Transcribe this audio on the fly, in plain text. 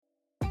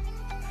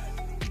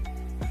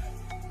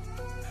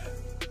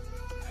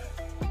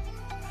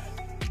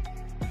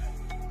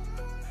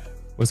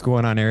What's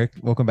going on, Eric?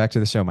 Welcome back to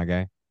the show, my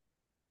guy.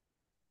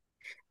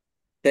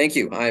 Thank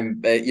you.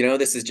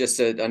 This is just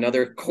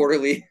another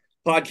quarterly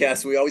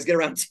podcast. We always get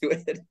around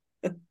to it.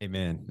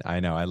 Amen.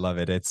 I know. I love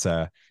it. It's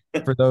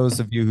for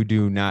those of you who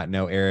do not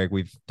know Eric,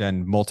 we've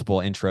done multiple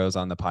intros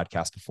on the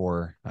podcast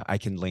before. I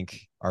can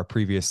link our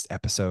previous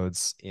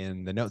episodes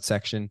in the notes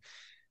section.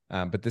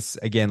 But this,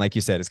 again, like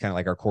you said, is kind of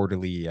like our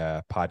quarterly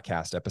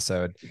podcast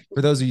episode.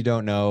 For those of you who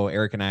don't know,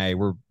 Eric and I,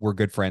 we're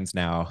good friends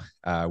now.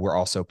 We're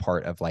also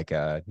part of like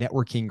a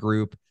networking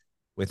group.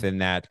 Within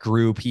that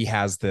group, he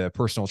has the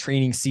personal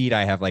training seat.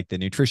 I have like the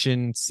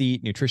nutrition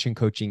seat, nutrition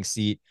coaching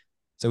seat.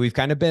 So we've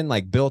kind of been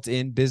like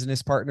built-in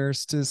business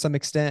partners to some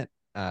extent,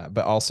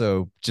 but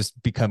also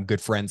just become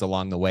good friends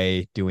along the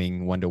way,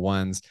 doing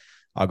one-to-ones.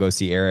 I'll go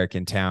see Eric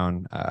in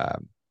town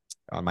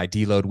on my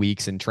deload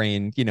weeks and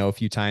train, a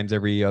few times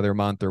every other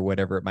month or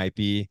whatever it might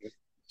be.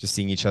 Just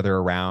seeing each other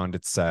around.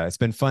 It's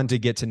been fun to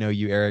get to know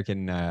you, Eric,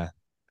 and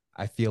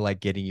I feel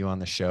like getting you on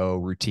the show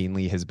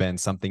routinely has been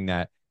something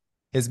that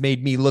has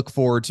made me look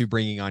forward to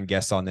bringing on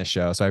guests on this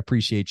show. So I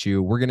appreciate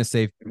you. We're going to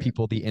save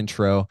people the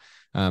intro.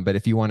 But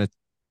if you want to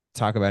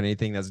talk about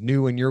anything that's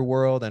new in your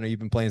world, I know you've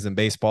been playing some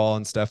baseball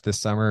and stuff this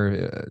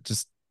summer.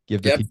 Just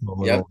give the Yep.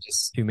 people a Yep. little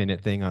 2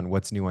 minute thing on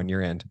what's new on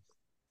your end.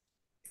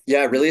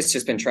 Yeah, really, it's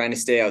just been trying to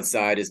stay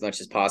outside as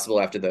much as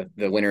possible after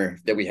the winter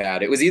that we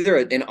had. It was either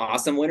an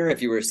awesome winter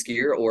if you were a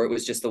skier, or it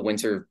was just the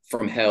winter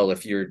from hell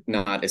if you're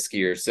not a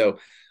skier. So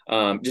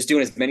just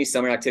doing as many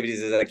summer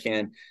activities as I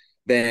can.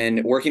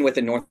 Been working with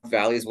the North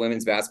Valley's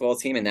women's basketball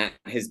team, and that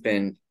has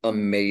been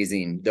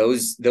amazing.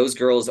 Those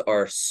girls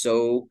are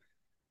so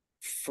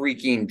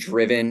freaking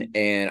driven,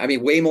 and I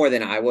mean way more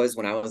than I was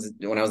when I was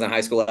a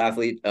high school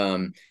athlete.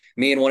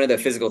 Me and one of the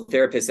physical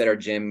therapists at our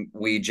gym,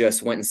 we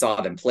just went and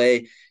saw them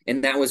play,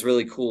 and that was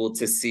really cool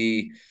to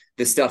see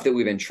the stuff that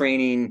we've been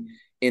training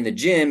in the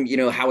gym,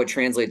 how it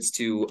translates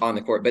to on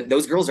the court. But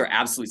those girls are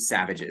absolute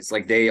savages.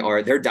 Like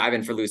they're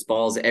diving for loose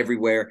balls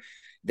everywhere.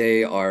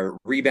 They are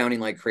rebounding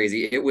like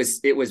crazy. It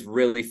was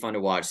really fun to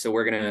watch. So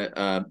we're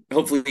gonna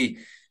hopefully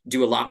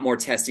do a lot more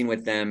testing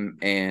with them,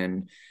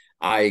 and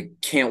I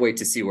can't wait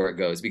to see where it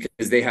goes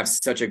because they have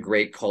such a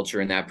great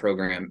culture in that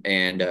program.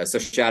 And so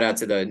shout out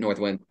to the North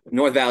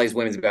Valley's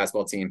women's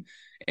basketball team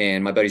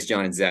and my buddies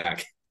John and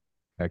Zach.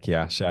 Heck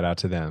yeah, shout out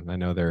to them. I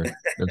know there's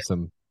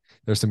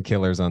some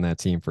killers on that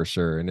team for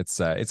sure, and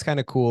it's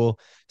kind of cool,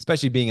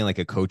 especially being in like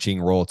a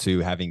coaching role too,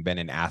 having been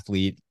an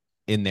athlete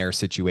in their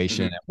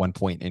situation Mm-hmm. at one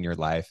point in your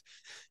life.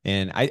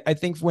 And I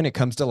think when it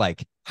comes to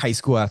like high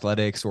school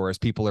athletics or as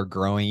people are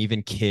growing,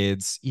 even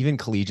kids, even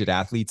collegiate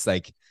athletes,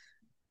 like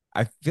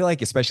I feel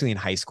like especially in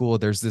high school,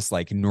 there's this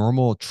like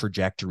normal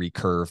trajectory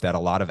curve that a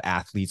lot of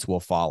athletes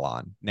will fall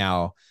on.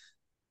 Now,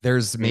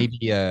 there's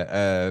maybe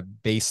a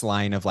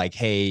baseline of like,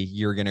 hey,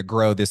 you're going to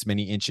grow this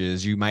many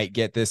inches. You might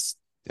get this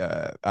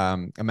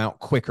amount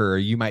quicker.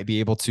 You might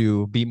be able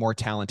to be more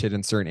talented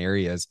in certain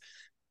areas.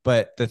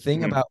 But the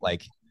thing Mm-hmm. about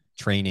like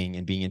training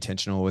and being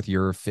intentional with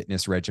your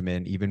fitness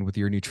regimen, even with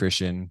your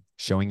nutrition,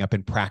 showing up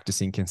and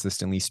practicing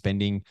consistently,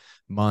 spending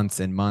months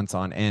and months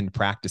on end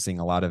practicing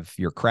a lot of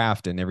your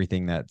craft and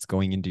everything that's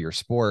going into your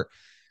sport,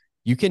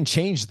 you can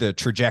change the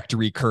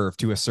trajectory curve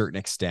to a certain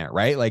extent,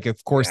 right? Like,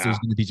 of course, Yeah. there's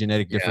going to be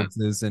genetic Yeah.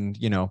 differences and,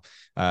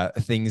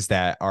 things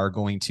that are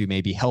going to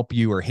maybe help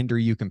you or hinder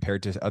you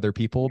compared to other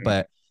people. Mm-hmm.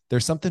 But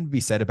there's something to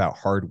be said about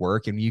hard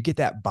work. And you get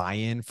that buy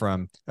in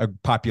from a Yeah.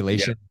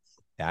 population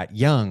that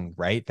young,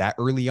 right? That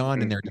early on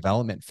in their Mm-hmm.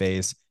 development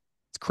phase.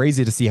 It's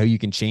crazy to see how you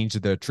can change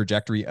the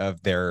trajectory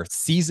of their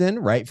season,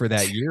 right, for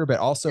that year, but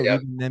also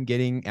Yep. even them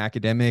getting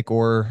academic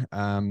or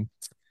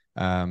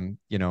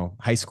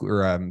high school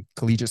or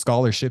collegiate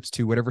scholarships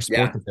to whatever sport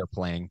Yeah. that they're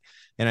playing.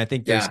 And I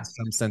think there's Yeah.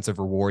 some sense of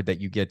reward that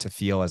you get to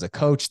feel as a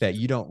coach that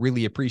you don't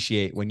really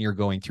appreciate when you're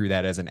going through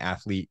that as an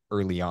athlete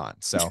early on.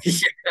 So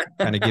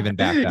kind of giving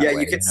back that Yeah,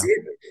 way, you can see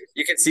it.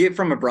 You can see it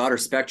from a broader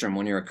spectrum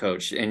when you're a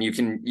coach, and you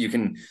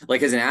can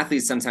like as an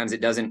athlete, sometimes it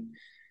doesn't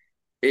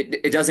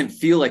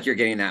feel like you're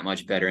getting that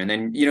much better. And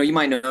then, you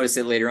might notice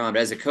it later on,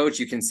 but as a coach,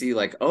 you can see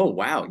like, oh,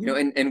 wow,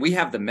 and we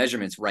have the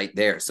measurements right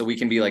there. So we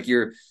can be like,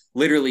 you're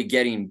literally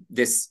getting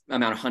this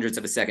amount of hundredths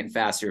of a second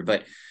faster.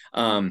 But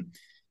um,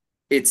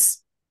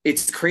 it's,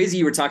 it's crazy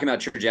you were talking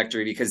about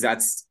trajectory because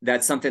that's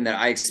something that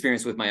I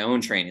experienced with my own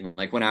training.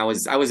 Like I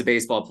was a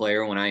baseball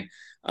player when I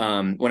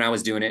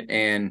was doing it,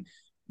 and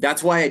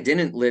that's why I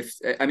didn't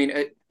lift. I mean,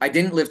 I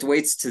didn't lift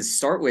weights to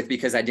start with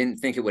because I didn't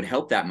think it would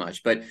help that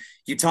much. But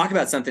you talk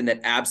about something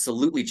that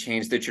absolutely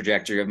changed the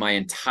trajectory of my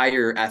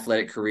entire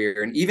athletic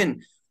career, and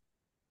even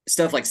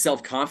stuff like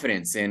self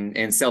confidence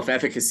and self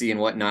efficacy and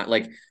whatnot.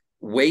 Like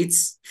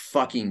weights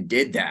fucking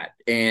did that,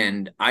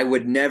 and I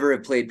would never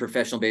have played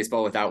professional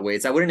baseball without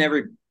weights. I would have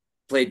never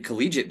played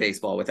collegiate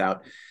baseball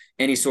without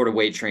any sort of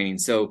weight training.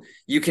 So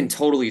you can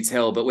totally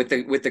tell. But with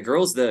the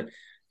girls,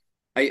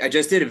 I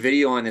just did a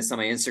video on this on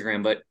my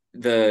Instagram, but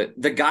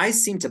the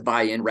guys seem to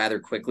buy in rather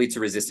quickly to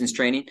resistance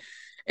training.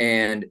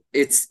 And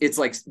it's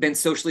like been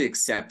socially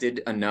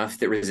accepted enough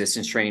that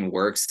resistance training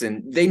works,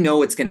 and they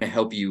know it's going to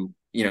help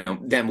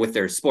them with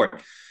their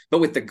sport. But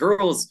with the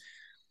girls,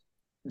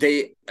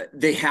 they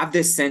have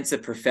this sense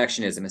of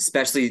perfectionism,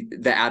 especially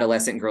the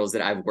adolescent girls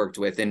that I've worked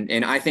with.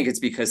 And I think it's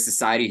because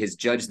society has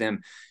judged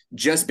them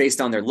just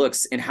based on their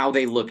looks and how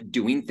they look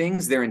doing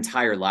things their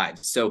entire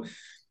lives. So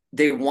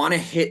they want to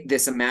hit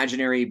this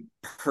imaginary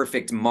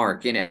perfect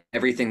mark in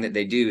everything that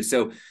they do.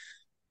 So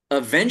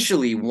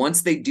eventually,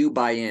 once they do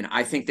buy in,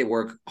 I think they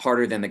work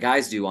harder than the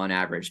guys do on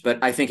average.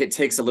 But I think it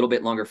takes a little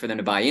bit longer for them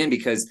to buy in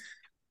because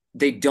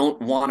they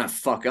don't want to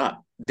fuck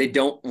up. They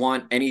don't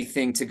want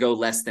anything to go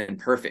less than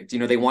perfect.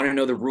 They want to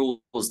know the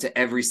rules to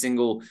every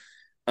single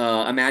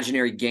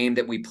imaginary game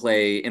that we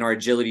play in our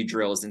agility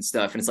drills and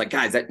stuff. And it's like,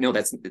 guys,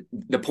 that's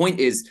the point,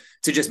 is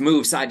to just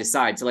move side to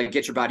side to like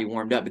get your body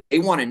warmed up. But they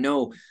want to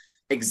know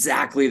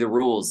exactly the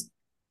rules.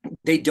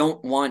 They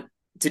don't want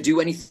to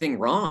do anything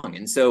wrong.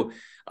 And so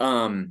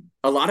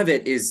a lot of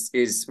it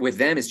is with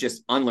them is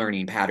just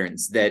unlearning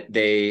patterns that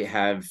they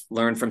have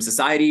learned from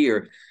society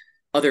or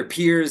other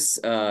peers,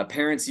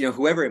 parents,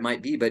 whoever it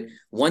might be. But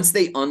once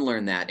they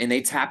unlearn that and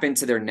they tap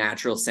into their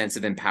natural sense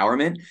of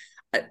empowerment,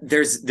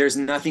 there's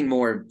nothing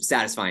more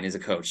satisfying as a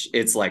coach.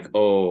 It's like,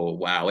 oh,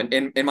 wow.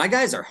 And my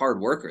guys are hard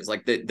workers,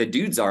 like the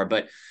dudes are,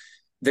 but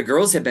the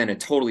girls have been a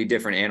totally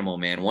different animal,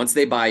 man. Once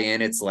they buy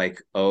in, it's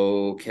like,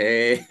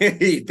 okay,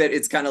 that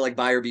it's kind of like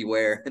buyer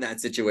beware in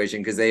that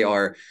situation, because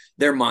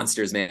they're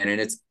monsters, man. And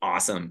it's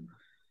awesome.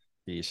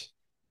 Yeesh.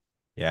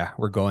 Yeah,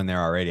 we're going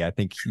there already. I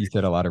think you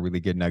said a lot of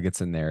really good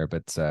nuggets in there,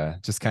 but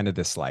just kind of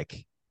this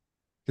like,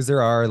 because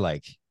there are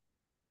like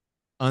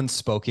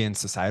unspoken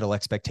societal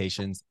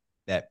expectations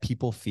that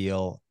people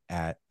feel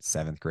at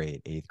 7th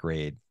grade, 8th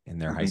grade in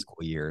their high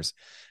school years.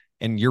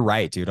 And you're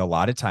right, dude. A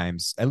lot of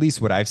times, at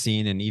least what I've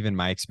seen, and even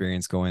my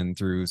experience going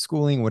through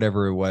schooling,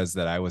 whatever it was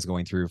that I was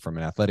going through from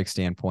an athletic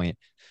standpoint,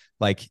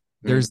 like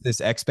there's this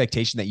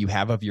expectation that you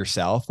have of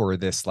yourself, or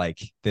this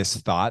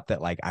thought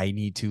that like, I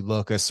need to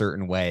look a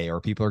certain way,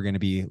 or people are going to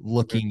be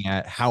looking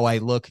at how I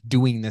look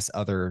doing this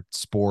other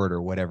sport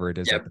or whatever it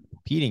is that they're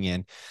competing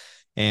in.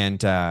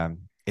 And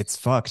it's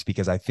fucked,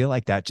 because I feel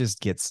like that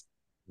just gets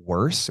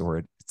worse, or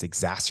it's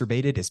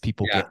exacerbated as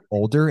people get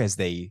older, as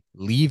they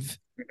leave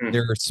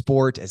their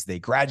sport, as they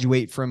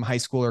graduate from high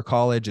school or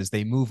college, as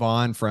they move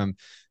on from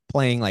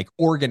playing like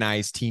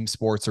organized team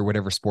sports or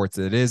whatever sports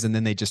it is. And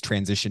then they just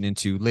transition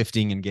into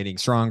lifting and getting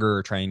stronger,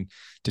 or trying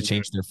to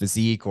change their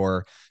physique,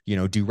 or,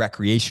 do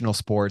recreational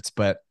sports.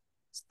 But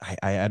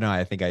I don't know,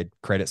 I think I'd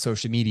credit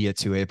social media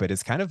to it, but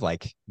it's kind of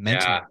like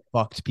mentally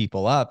fucked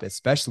people up,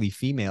 especially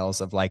females,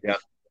 of like,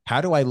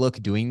 how do I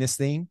look doing this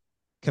thing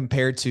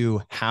compared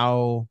to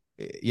how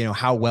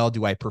well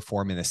do I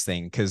perform in this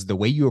thing? Because the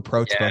way you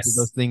approach both of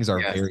those things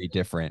are very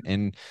different.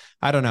 And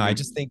I don't know, I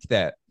just think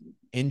that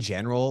in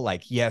general,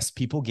 like, yes,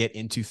 people get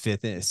into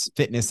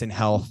fitness and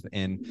health,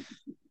 and,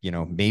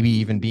 maybe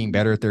even being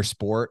better at their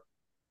sport,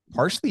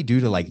 partially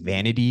due to like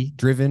vanity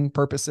driven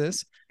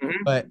purposes.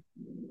 But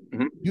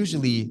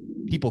usually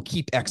people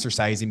keep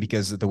exercising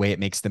because of the way it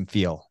makes them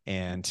feel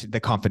and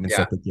the confidence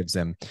that it gives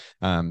them.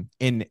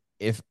 And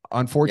if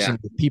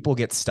unfortunately people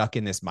get stuck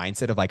in this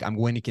mindset of like, I'm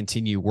going to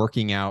continue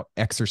working out,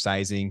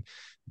 exercising,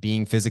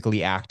 being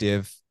physically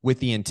active with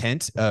the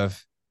intent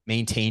of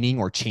maintaining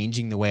or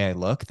changing the way I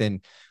look,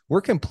 then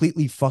we're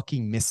completely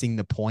fucking missing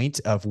the point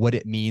of what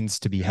it means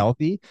to be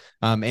healthy,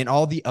 and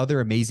all the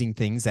other amazing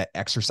things that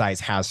exercise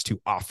has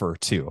to offer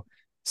too.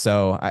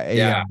 So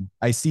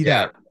I see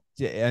that.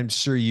 I'm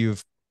sure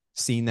you've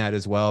seen that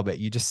as well, but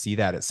you just see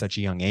that at such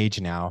a young age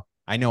now.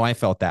 I know I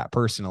felt that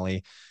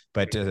personally,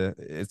 but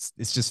it's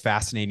just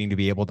fascinating to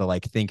be able to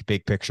like think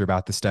big picture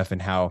about this stuff,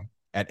 and how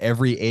at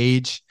every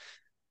age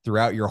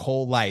throughout your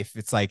whole life,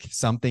 it's like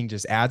something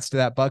just adds to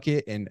that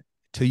bucket, and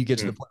until you get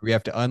to the point where you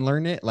have to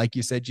unlearn it, like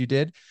you said you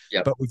did.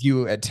 But if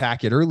you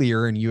attack it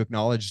earlier and you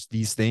acknowledge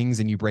these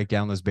things and you break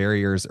down those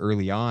barriers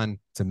early on,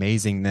 it's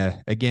amazing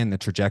the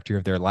trajectory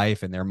of their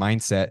life and their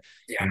mindset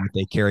and what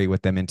they carry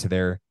with them into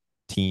their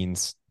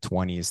teens,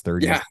 20s,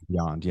 30s,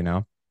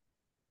 beyond,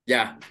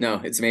 Yeah, no,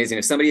 it's amazing.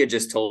 If somebody had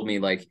just told me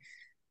like,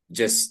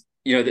 just,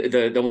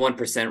 the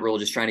 1% rule,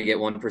 just trying to get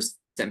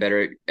 1%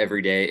 better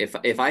every day.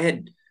 If I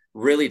had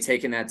really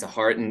taken that to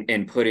heart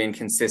and put in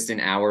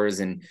consistent hours,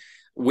 and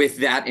with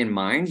that in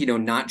mind,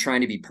 not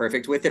trying to be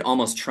perfect with it,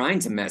 almost trying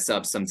to mess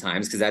up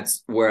sometimes, because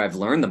that's where I've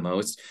learned the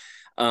most.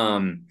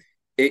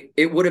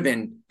 It would have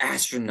been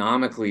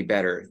astronomically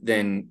better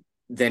than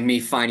me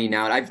finding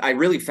out. I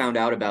really found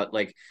out about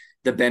like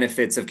the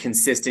benefits of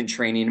consistent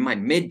training in my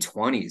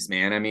mid-20s,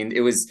 man. I mean,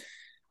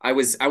 I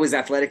was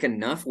athletic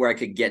enough where I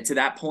could get to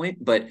that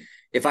point, but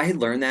if I had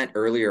learned that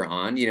earlier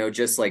on,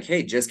 just like,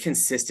 hey, just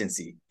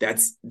consistency,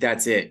 that's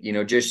it,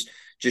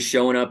 just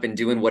showing up and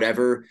doing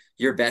whatever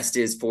your best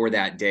is for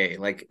that day.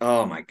 Like,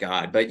 oh my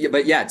God. But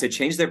yeah, to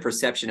change their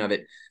perception of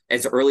it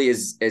as early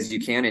as you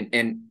can,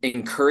 and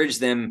encourage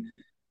them.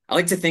 I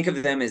like to think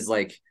of them as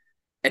like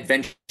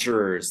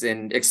adventurers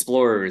and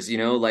explorers,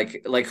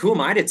 like who am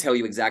I to tell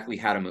you exactly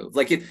how to move?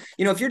 Like, if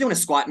you're doing a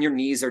squat and your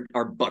knees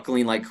are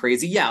buckling like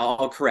crazy,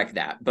 I'll correct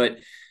that. But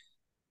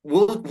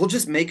we'll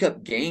just make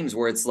up games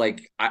where it's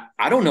like,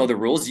 I don't know the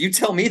rules. You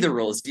tell me the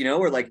rules,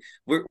 or like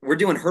we're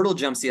doing hurdle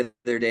jumps the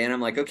other day. And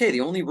I'm like, okay,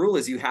 the only rule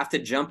is you have to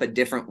jump a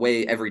different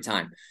way every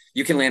time.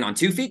 You can land on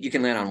 2 feet. You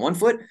can land on 1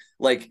 foot.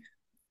 Like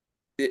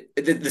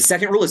the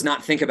second rule is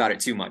not think about it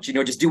too much,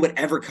 just do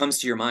whatever comes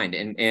to your mind,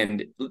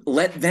 and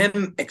let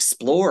them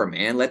explore,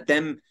 man. Let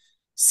them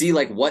see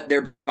like what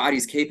their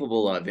body's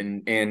capable of.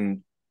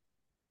 And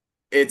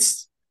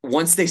it's,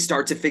 once they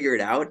start to figure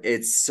it out,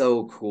 it's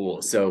so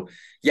cool. So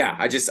yeah,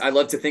 I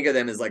love to think of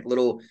them as like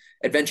little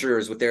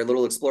adventurers with their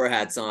little explorer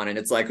hats on. And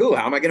it's like, oh,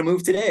 how am I going to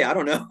move today? I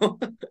don't know.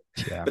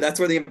 Yeah. But that's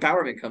where the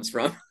empowerment comes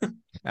from.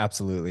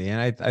 Absolutely.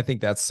 And I think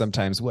that's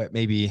sometimes what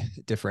maybe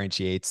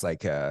differentiates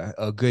like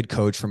a good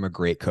coach from a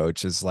great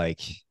coach is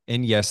like,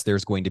 and yes,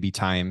 there's going to be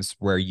times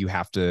where you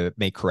have to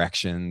make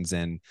corrections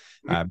and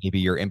maybe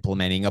you're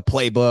implementing a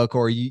playbook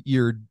or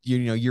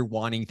you're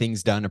wanting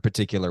things done a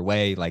particular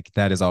way. Like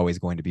that is always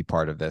going to be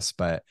part of this.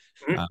 But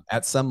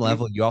at some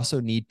level, you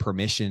also need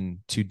permission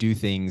to do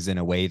things in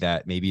a way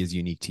that maybe is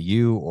unique to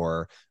you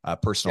or a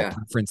personal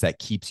preference that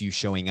keeps you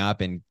showing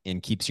up and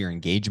keeps your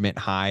engagement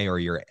high or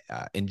your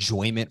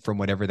enjoyment from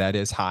whatever that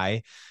is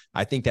high.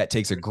 I think that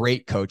takes a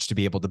great coach to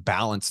be able to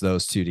balance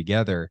those two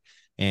together.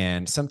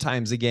 And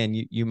sometimes, again,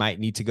 you might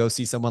need to go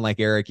see someone like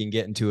Erik and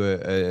get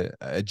into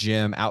a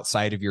gym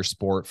outside of your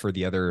sport for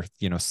the other,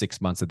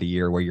 6 months of the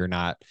year where you're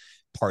not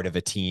part of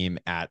a team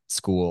at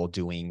school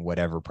doing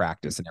whatever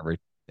practice and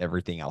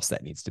everything else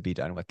that needs to be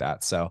done with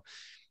that. So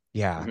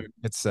yeah,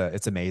 it's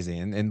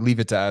amazing. And leave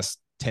it to us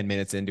 10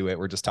 minutes into it.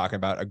 We're just talking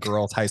about a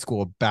girls' high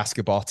school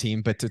basketball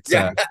team, but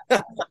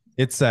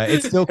it's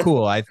still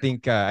cool. I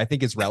think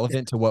it's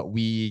relevant to what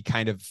we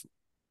kind of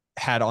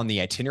had on the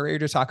itinerary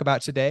to talk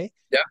about today.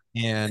 Yeah.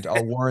 And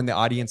I'll warn the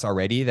audience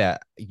already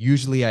that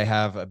usually I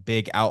have a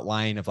big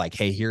outline of like,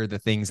 hey, here are the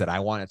things that I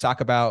want to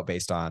talk about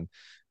based on,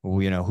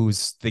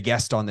 who's the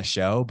guest on the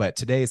show. But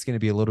today it's going to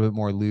be a little bit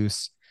more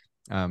loose.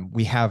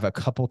 We have a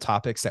couple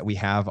topics that we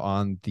have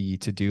on the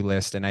to-do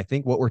list. And I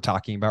think what we're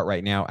talking about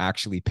right now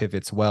actually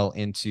pivots well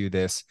into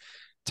this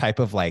type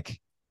of like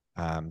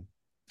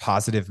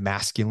positive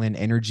masculine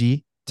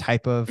energy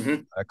type of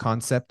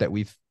concept that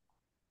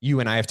you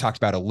and I have talked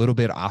about a little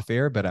bit off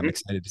air, but I'm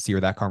excited to see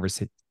where that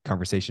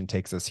conversation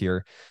takes us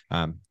here,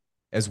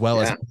 as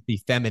well as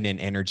the feminine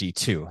energy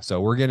too. So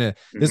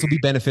this will be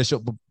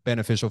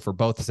beneficial for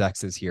both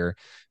sexes here.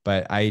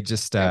 But I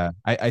just,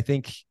 I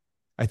think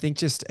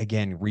just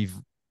again,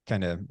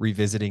 kind of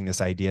revisiting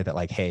this idea that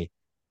like, hey,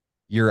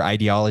 your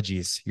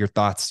ideologies, your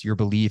thoughts, your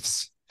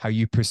beliefs, how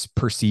you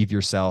perceive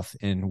yourself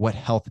and what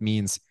health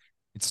means,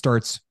 it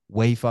starts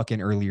way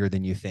fucking earlier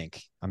than you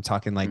think. I'm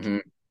talking like,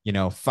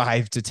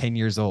 5 to 10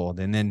 years old.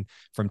 And then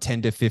from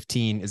 10 to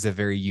 15 is a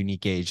very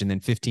unique age. And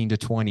then 15 to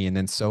 20 and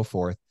then so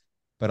forth.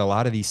 But a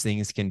lot of these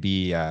things can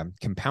be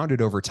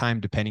compounded over time,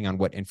 depending on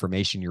what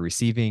information you're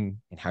receiving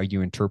and how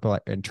you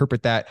interpret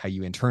that, how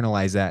you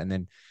internalize that, and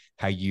then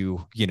how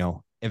you,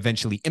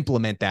 eventually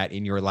implement that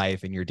in your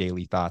life and your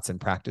daily thoughts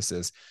and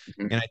practices.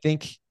 And I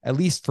think, at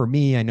least for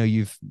me, I know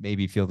you've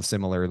maybe feel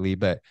similarly,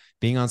 but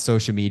being on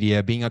social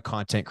media, being a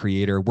content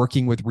creator,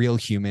 working with real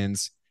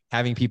humans,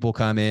 having people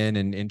come in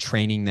and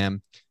training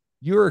them,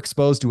 you're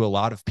exposed to a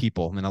lot of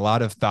people and a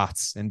lot of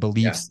thoughts and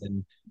beliefs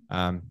and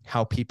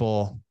how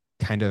people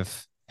kind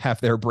of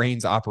have their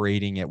brains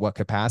operating at what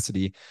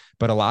capacity.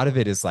 But a lot of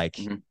it is like,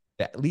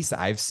 at least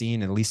I've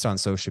seen, at least on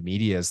social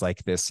media, is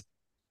like this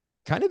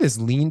kind of this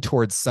lean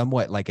towards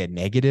somewhat like a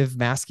negative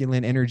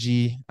masculine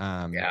energy.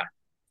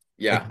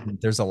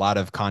 There's a lot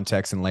of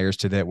context and layers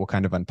to that. We'll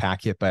kind of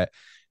unpack it, but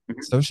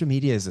social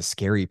media is a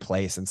scary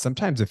place. And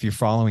sometimes if you're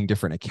following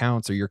different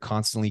accounts or you're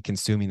constantly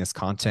consuming this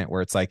content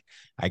where it's like,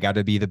 I got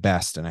to be the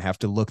best and I have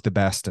to look the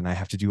best and I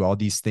have to do all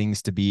these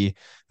things to be,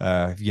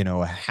 a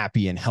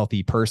happy and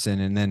healthy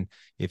person. And then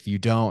if you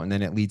don't, and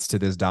then it leads to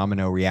this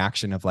domino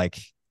reaction of like,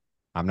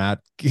 I'm not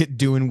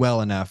doing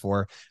well enough,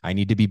 or I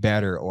need to be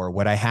better, or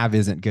what I have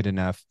isn't good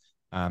enough.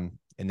 And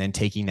then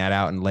taking that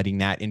out and letting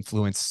that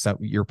influence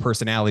your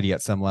personality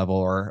at some level,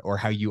 or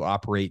how you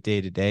operate day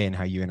to day and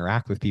how you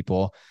interact with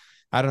people.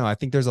 I don't know. I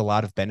think there's a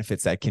lot of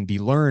benefits that can be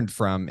learned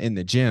from in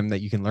the gym,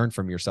 that you can learn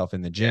from yourself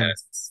in the gym.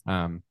 Yes.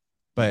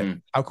 But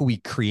how can we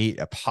create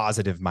a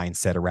positive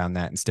mindset around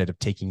that instead of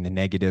taking the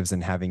negatives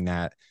and having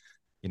that,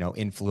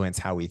 influence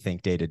how we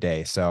think day to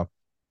day? So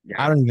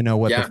I don't even know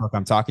what the fuck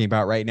I'm talking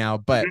about right now,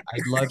 but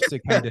I'd love to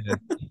kind of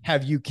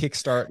have you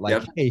kickstart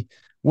like, hey,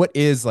 what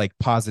is like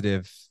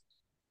positive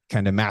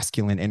kind of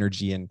masculine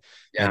energy and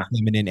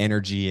feminine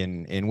energy,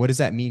 and what does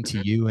that mean to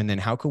you? And then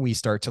how can we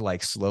start to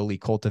like slowly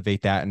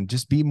cultivate that and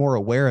just be more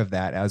aware of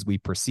that as we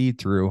proceed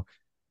through,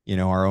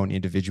 our own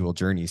individual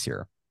journeys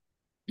here?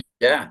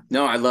 Yeah,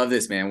 no, I love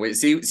this, man.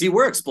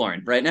 We're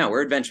exploring right now.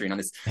 We're adventuring on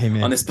this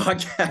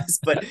podcast,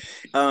 but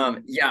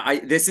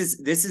this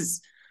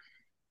is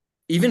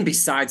even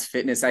besides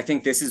fitness, I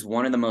think this is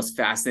one of the most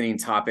fascinating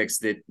topics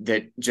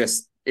that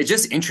just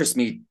interests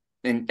me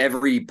in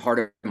every part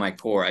of my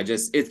core.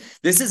 This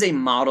is a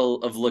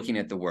model of looking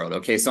at the world.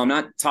 Okay. So I'm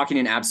not talking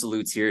in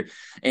absolutes here.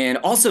 And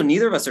also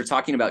neither of us are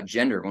talking about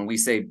gender when we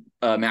say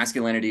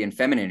masculinity and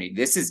femininity.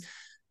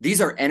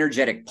 These are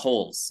energetic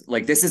poles.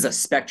 Like this is a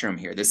spectrum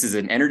here. This is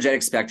an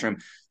energetic spectrum.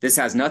 This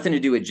has nothing to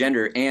do with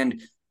gender.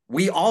 And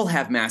we all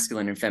have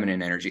masculine and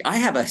feminine energy. I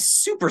have a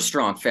super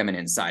strong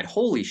feminine side.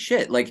 Holy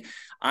shit. Like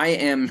I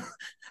am,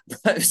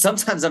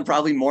 sometimes I'm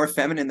probably more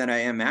feminine than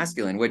I am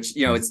masculine, which,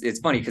 you know, it's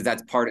funny because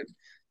that's part of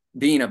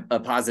being a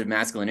positive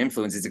masculine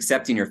influence is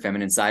accepting your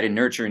feminine side and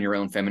nurturing your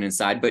own feminine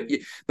side.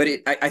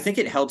 I think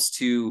it helps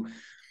to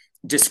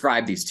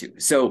describe these two.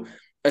 So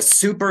a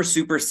super,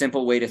 super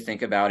simple way to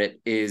think about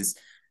it is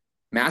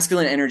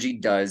masculine energy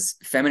does,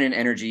 feminine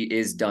energy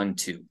is done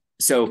too.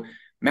 So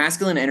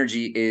masculine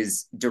energy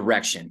is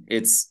direction.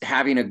 It's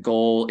having a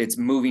goal. It's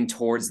moving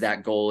towards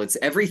that goal. It's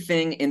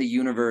everything in the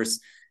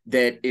universe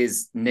that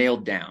is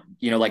nailed down,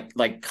 you know,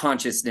 like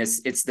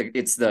consciousness. It's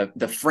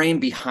the frame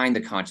behind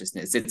the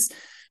consciousness. It's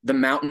the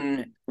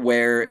mountain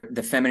where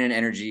the feminine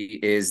energy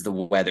is the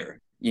weather.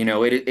 You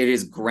know, it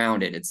is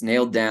grounded. It's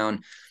nailed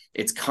down.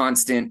 It's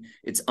constant.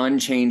 It's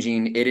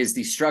unchanging. It is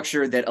the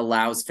structure that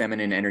allows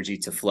feminine energy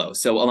to flow.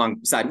 So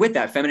alongside with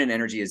that, feminine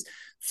energy is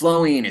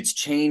flowing. It's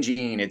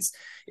changing. It's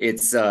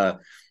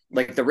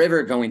like the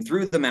river going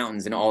through the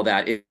mountains and all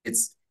that.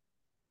 It's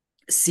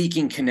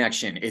seeking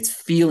connection. It's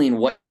feeling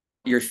what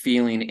you're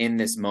feeling in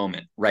this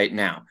moment right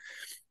now.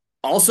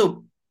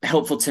 Also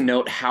helpful to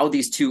note how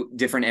these two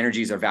different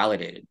energies are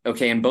validated.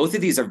 Okay. And both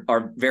of these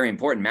are very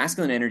important.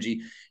 Masculine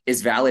energy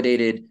is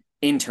validated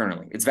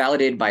internally. It's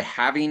validated by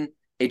having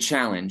a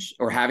challenge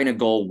or having a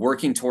goal,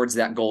 working towards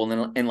that goal.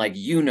 And like,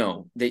 you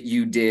know, that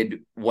you did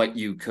what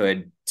you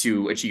could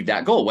to achieve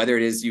that goal, whether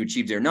it is you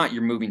achieved it or not,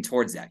 you're moving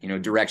towards that, you know,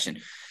 direction.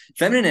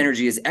 Feminine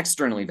energy is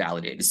externally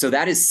validated. So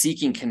that is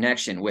seeking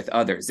connection with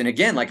others. And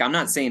again, like, I'm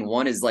not saying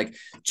one is like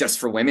just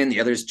for women,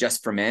 the other is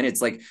just for men.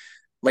 It's like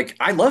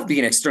I love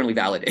being externally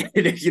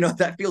validated. You know,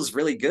 that feels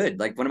really good.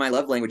 Like one of my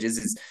love languages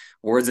is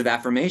words of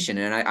affirmation.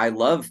 And I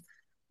love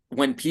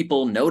when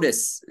people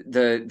notice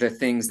the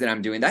things that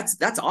I'm doing.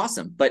 That's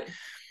awesome. But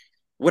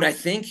what I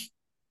think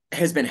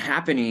has been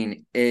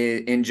happening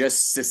in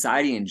just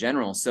society in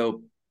general.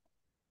 So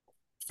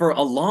for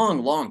a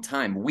long, long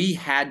time, we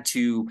had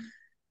to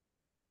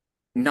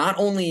not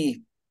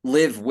only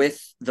live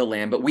with the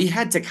land, but we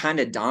had to kind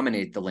of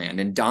dominate the land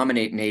and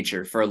dominate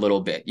nature for a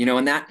little bit, you know,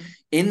 and that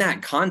in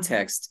that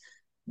context,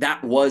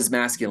 that was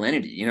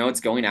masculinity. You know, it's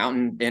going out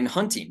and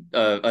hunting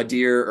a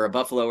deer or a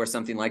buffalo or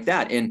something like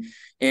that. And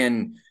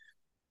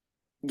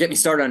get me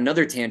started on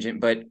another tangent,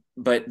 but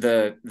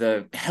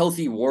the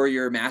healthy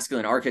warrior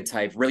masculine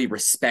archetype really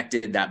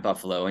respected that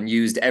buffalo and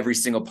used every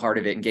single part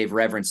of it and gave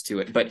reverence to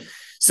it. But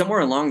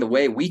somewhere along the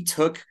way, we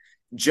took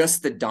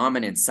just the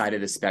dominant side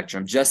of the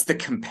spectrum, just the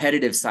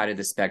competitive side of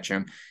the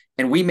spectrum,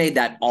 and we made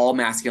that all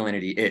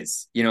masculinity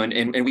is, you know,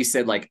 and we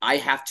said, like, I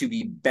have to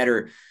be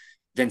better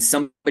than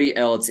somebody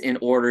else in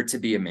order to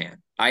be a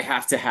man. I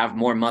have to have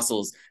more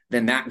muscles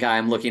than that guy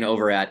I'm looking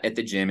over at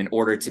the gym in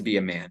order to be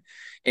a man.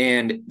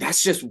 And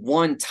that's just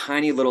one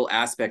tiny little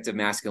aspect of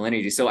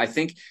masculinity. So I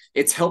think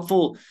it's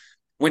helpful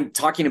when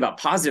talking about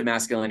positive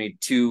masculinity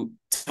to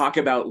talk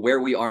about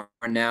where we are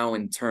now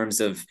in terms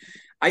of,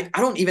 I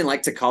don't even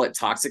like to call it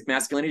toxic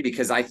masculinity,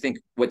 because I think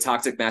what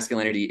toxic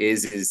masculinity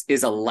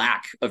is a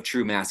lack of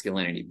true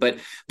masculinity. But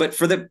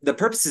for the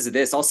purposes of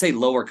this, I'll say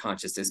lower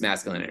consciousness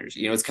masculine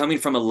energy. You know, it's coming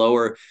from a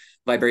lower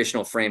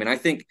vibrational frame. And I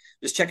think,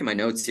 just checking my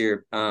notes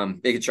here,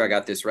 making sure I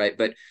got this right,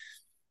 but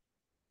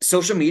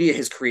social media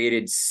has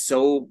created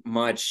so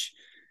much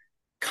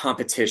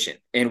competition,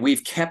 and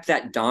we've kept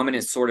that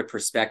dominant sort of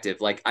perspective.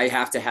 Like, I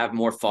have to have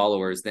more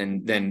followers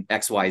than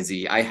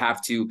XYZ. I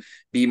have to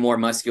be more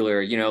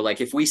muscular. You know,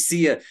 like if we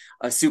see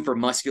a super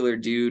muscular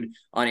dude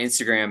on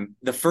Instagram,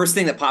 the first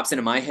thing that pops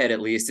into my head, at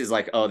least, is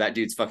like, oh, that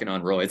dude's fucking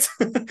on roids.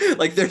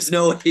 Like, there's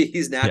no way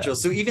he's natural.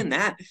 Yeah. So even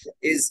that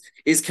is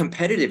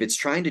competitive. It's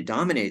trying to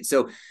dominate.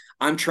 So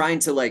I'm trying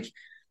to like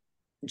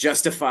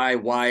justify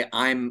why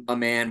I'm a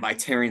man by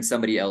tearing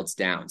somebody else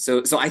down.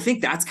 So I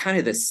think that's kind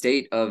of the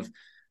state of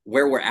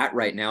where we're at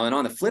right now. And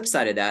on the flip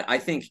side of that, I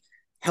think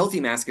healthy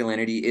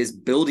masculinity is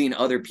building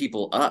other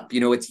people up. You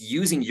know, it's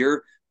using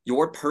your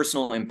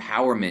personal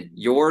empowerment,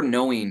 your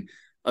knowing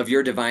of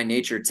your divine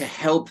nature to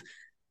help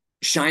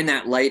shine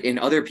that light in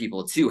other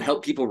people, to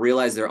help people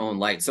realize their own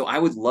light. So I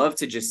would love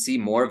to just see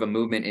more of a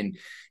movement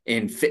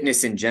in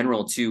fitness in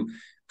general, to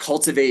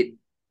cultivate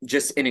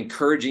just an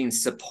encouraging,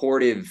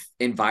 supportive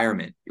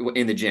environment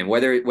in the gym,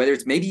 whether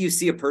it's, maybe you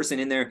see a person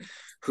in there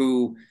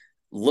who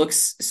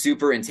looks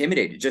super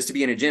intimidated just to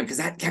be in a gym, because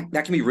that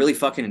can be really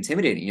fucking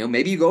intimidating. You know,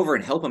 maybe you go over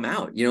and help them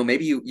out. You know,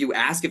 maybe you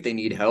ask if they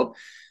need help.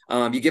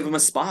 You give them a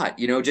spot,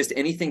 you know, just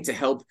anything to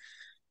help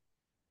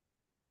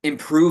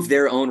improve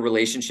their own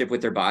relationship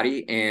with their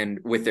body and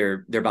with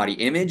their body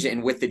image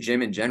and with the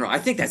gym in general. I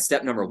think that's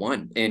step number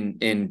one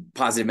in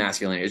positive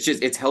masculinity.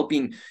 It's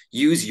helping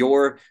use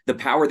the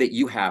power that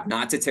you have,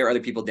 not to tear other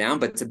people down,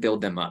 but to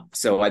build them up.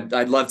 So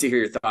I'd love to hear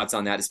your thoughts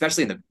on that,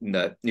 especially in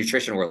the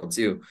nutrition world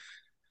too.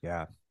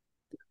 Yeah.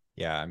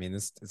 Yeah, I mean,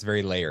 this it's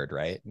very layered,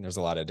 right? And there's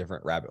a lot of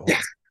different rabbit Yeah.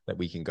 holes that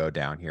we can go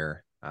down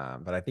here.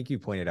 But I think you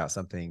pointed out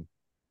something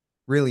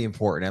really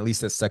important, at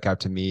least that stuck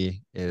out to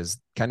me, is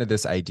kind of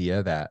this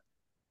idea that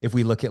if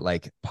we look at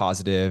like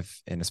positive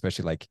and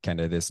especially like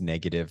kind of this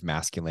negative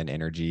masculine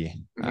energy,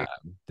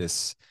 Mm-hmm.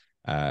 this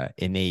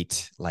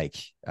innate like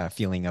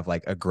feeling of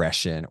like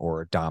aggression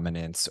or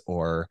dominance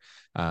or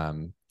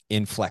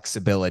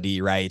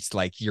inflexibility, right? It's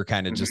like you're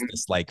kind of just Mm-hmm.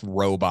 this like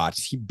robot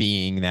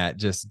being that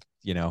just,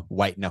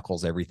 white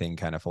knuckles everything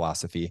kind of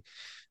philosophy.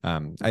 I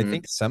Mm-hmm.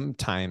 think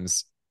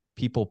sometimes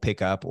people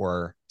pick up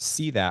or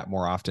see that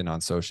more often on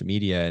social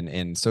media,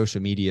 and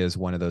social media is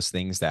one of those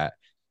things that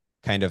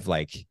kind of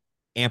like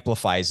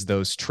amplifies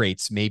those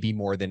traits maybe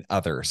more than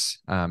others.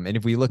 And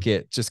if we look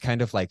at just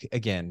kind of like,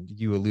 again,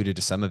 you alluded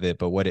to some of it,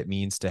 but what it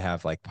means to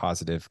have like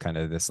positive kind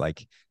of this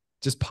like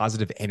just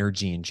positive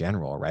energy in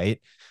general, right?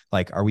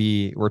 Like,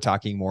 we're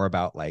talking more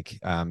about like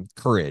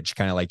courage,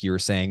 kind of like you were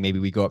saying, maybe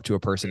we go up to a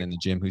person in the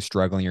gym who's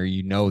struggling, or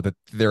that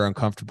they're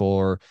uncomfortable,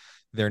 or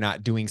they're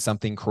not doing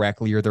something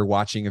correctly, or they're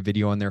watching a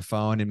video on their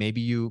phone, and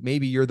maybe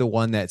you're the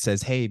one that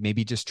says, hey,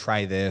 maybe just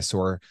try this,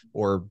 or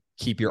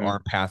keep your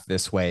arm path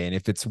this way. And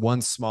if it's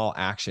one small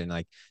action,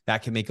 like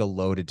that can make a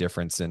load of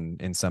difference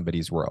in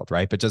somebody's world,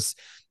 right? But just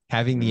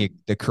having Mm-hmm.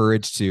 the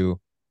courage to,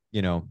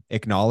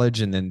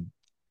 acknowledge, and then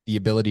the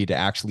ability to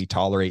actually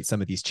tolerate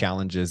some of these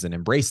challenges and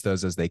embrace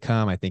those as they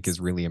come, I think is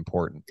really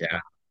important. Yeah.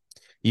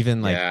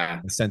 Even like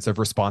Yeah. a sense of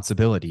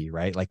responsibility,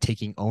 right? Like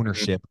taking Mm-hmm.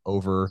 ownership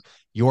over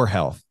your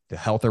health, the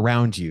health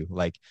around you,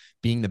 like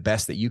being the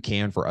best that you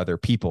can for other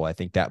people. I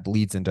think that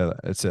bleeds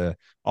into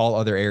all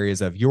other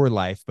areas of your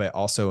life, but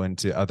also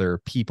into other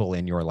people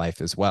in your life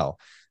as well.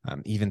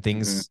 Even Mm-hmm.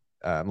 things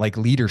like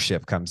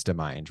leadership comes to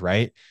mind,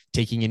 right?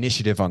 Taking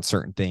initiative on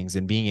certain things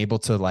and being able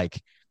to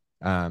like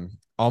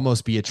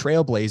almost be a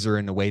trailblazer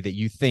in the way that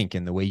you think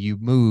and the way you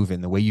move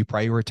and the way you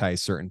prioritize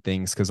certain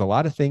things. Because a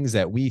lot of things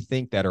that we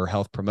think that are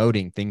health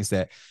promoting, things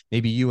that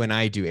maybe you and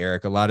I do,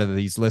 Eric, a lot of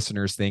these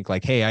listeners think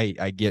like, hey,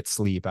 I get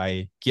sleep,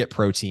 I get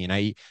protein,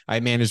 I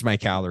manage my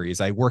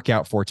calories, I work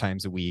out 4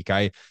 times a week,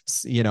 I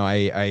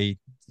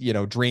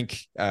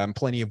drink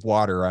plenty of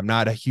water, I'm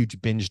not a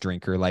huge binge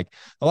drinker. Like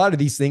a lot of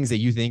these things that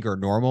you think are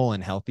normal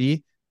and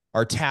healthy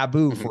are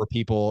taboo Mm-hmm. for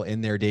people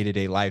in their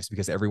day-to-day lives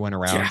because everyone Yeah.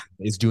 around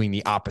is doing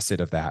the opposite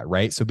of that,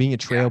 right? So being a Yeah.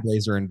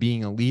 trailblazer and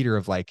being a leader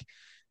of like,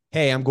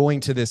 hey, I'm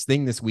going to this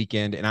thing this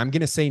weekend and I'm going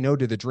to say no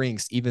to the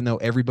drinks, even though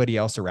everybody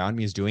else around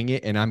me is doing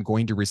it, and I'm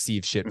going to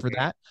receive shit for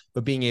Mm-hmm. that.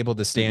 But being able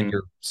to Mm-hmm.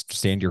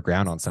 stand your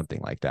ground on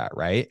something like that,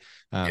 right?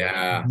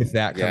 Yeah. With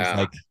that comes Yeah.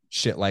 like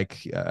shit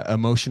like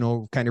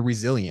emotional kind of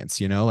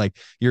resilience, like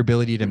your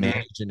ability to Mm-hmm.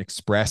 manage and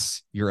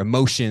express your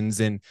emotions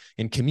and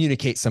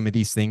communicate some of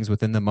these things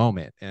within the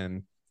moment.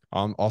 And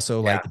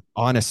also Yeah. like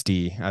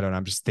honesty. I don't know.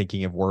 I'm just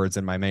thinking of words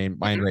in my main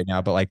mind Mm-hmm. right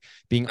now, but like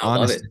being I love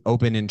honest, it.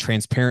 open, and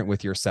transparent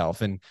with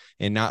yourself, and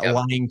not Yep.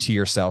 lying to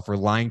yourself or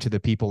lying to the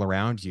people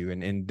around you,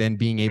 and then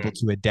being able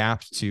Mm-hmm. to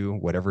adapt to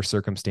whatever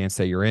circumstance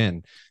that you're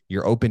in.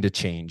 You're open to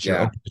change. You're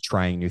Yeah. open to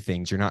trying new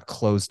things. You're not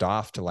closed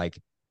off to like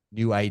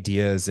new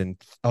ideas and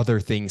other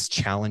things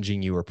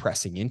challenging you or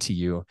pressing into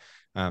you.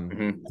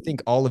 Mm-hmm. I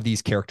think all of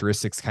these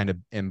characteristics kind of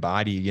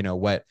embody,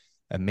 what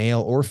a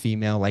male or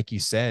female, like you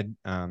said,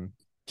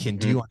 can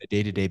do Mm-hmm. on a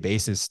day-to-day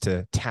basis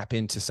to tap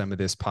into some of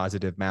this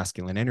positive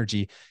masculine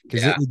energy,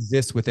 because it Yeah.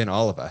 exists within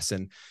all of us.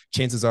 And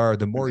chances are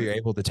the more Mm-hmm. you're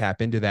able to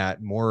tap into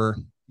that, more,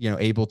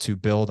 able to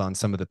build on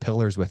some of the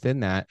pillars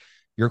within that,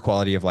 your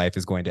quality of life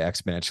is going to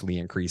exponentially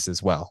increase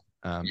as well.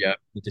 Yep.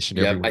 In addition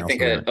to Yep. I everyone else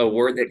think around a you.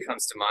 word that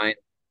comes to mind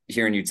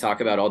hearing you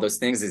talk about all those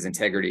things is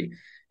integrity.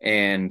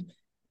 And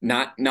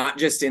not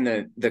just in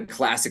the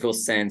classical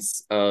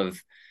sense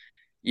of,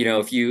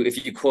 if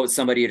you quote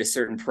somebody at a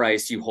certain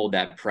price, you hold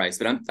that price.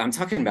 But I'm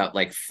talking about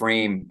like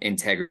frame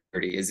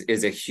integrity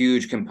is a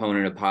huge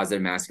component of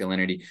positive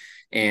masculinity.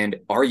 And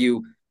are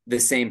you the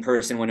same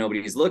person when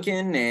nobody's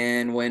looking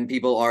and when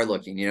people are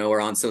looking, or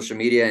on social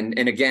media?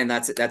 And again,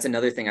 that's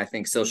another thing I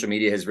think social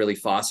media has really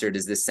fostered,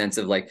 is this sense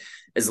of like,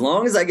 as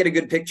long as I get a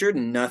good picture,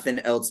 nothing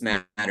else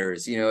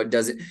matters. It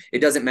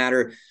doesn't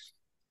matter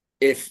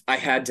if I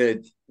had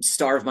to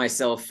starve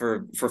myself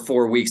for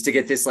 4 weeks to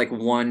get this like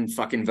one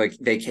fucking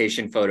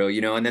vacation photo,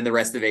 and then the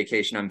rest of the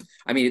vacation,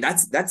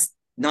 that's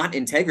not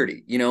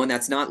integrity, and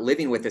that's not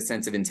living with a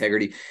sense of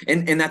integrity.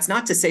 And that's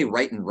not to say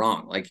right and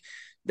wrong, like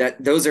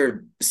that, those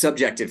are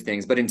subjective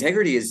things, but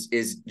integrity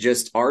is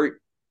just,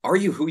 are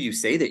you who you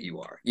say that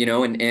you are,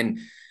 and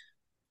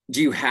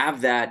do you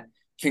have that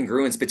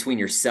congruence between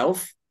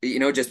yourself,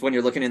 just when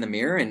you're looking in the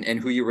mirror, and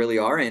who you really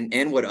are,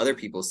 and what other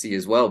people see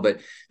as well.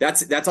 But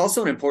that's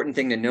also an important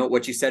thing to note.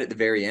 What you said at the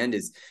very end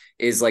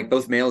is like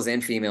both males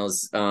and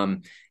females,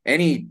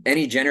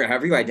 any gender,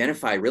 however you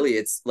identify, really,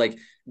 it's like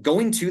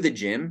going to the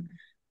gym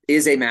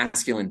is a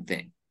masculine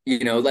thing.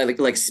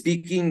 Like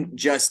speaking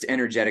just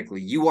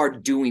energetically, you are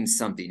doing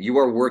something, you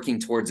are working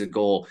towards a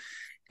goal.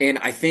 And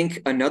I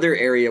think another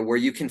area where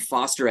you can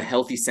foster a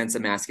healthy sense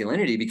of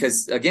masculinity,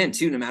 because again,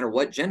 too, no matter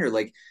what gender,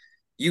 like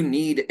you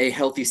need a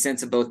healthy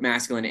sense of both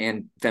masculine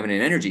and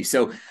feminine energy.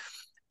 So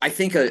I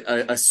think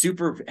a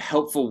super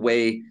helpful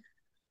way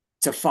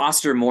to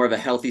foster more of a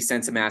healthy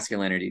sense of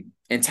masculinity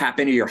and tap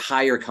into your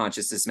higher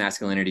consciousness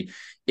masculinity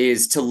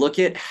is to look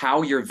at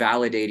how you're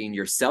validating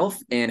yourself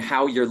and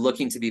how you're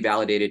looking to be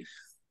validated.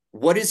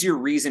 What is your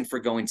reason for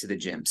going to the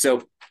gym?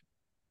 So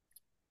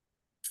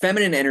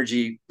feminine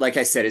energy, like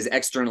I said, is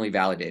externally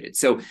validated.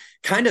 So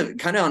kind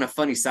of on a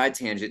funny side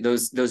tangent,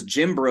 those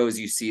gym bros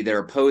you see that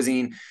are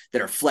posing,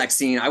 that are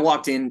flexing. I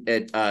walked in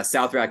at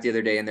South Rack the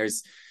other day, and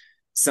there's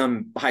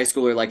some high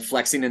schooler like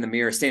flexing in the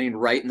mirror, standing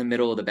right in the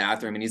middle of the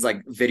bathroom, and he's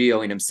like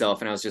videoing himself.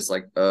 And I was just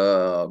like,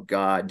 oh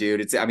God,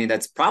 dude. I mean,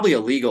 that's probably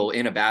illegal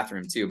in a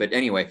bathroom too. But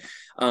anyway,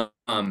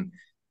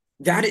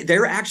 that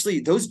they're actually,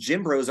 those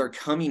gym bros are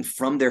coming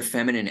from their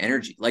feminine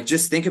energy. Like,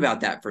 just think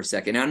about that for a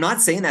second. And I'm not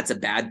saying that's a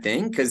bad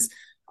thing, because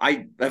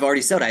I've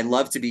already said I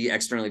love to be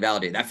externally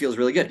validated. That feels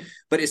really good.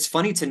 But it's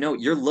funny to note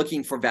you're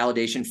looking for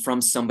validation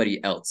from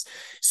somebody else.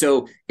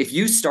 So if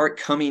you start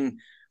coming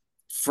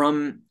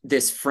from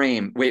this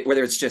frame,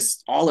 whether it's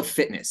just all of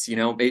fitness,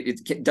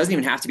 it doesn't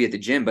even have to be at the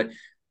gym, but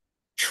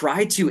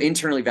try to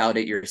internally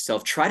validate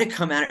yourself. Try to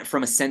come at it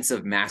from a sense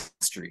of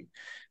mastery,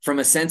 from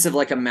a sense of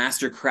like a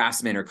master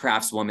craftsman or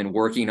craftswoman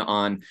working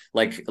on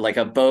like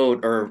a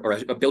boat or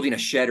building a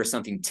shed or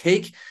something.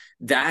 Take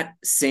that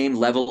same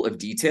level of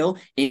detail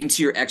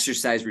into your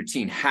exercise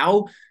routine.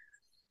 How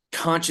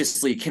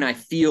consciously can I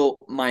feel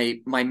my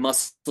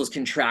muscles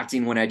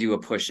contracting when I do a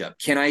push-up?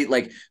 Can I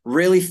like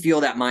really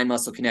feel that mind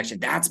muscle connection?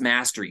 That's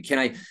mastery. Can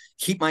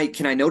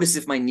I notice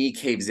if my knee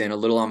caves in a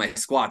little on my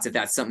squats, if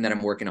that's something that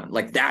I'm working on?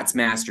 Like, that's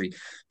mastery.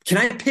 Can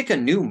I pick a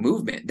new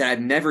movement that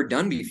I've never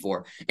done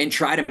before and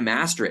try to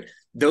master it?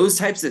 Those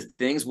types of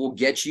things will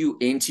get you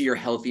into your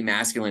healthy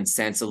masculine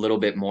sense a little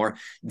bit more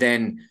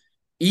than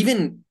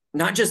even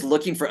not just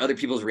looking for other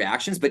people's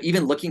reactions, but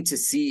even looking to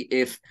see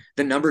if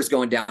the number's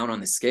going down on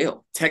the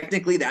scale.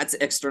 Technically, that's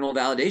external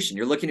validation.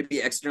 You're looking to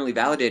be externally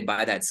validated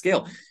by that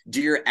scale.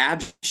 Do your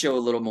abs show a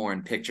little more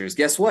in pictures?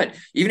 Guess what?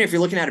 Even if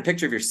you're looking at a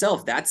picture of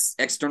yourself, that's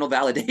external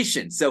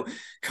validation. So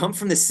come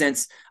from the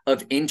sense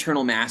of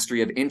internal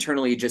mastery, of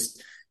internally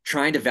just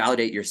trying to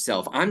validate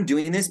yourself. I'm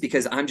doing this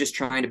because I'm just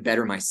trying to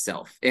better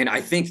myself. And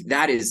I think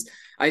that's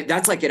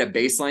like at a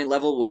baseline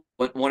level,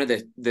 one of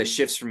the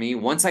shifts for me.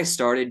 Once I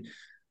started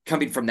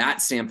coming from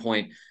that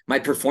standpoint, my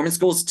performance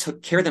goals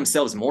took care of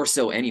themselves more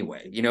so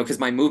anyway, because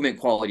my movement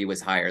quality was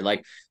higher.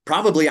 Like,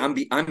 probably I'm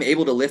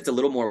able to lift a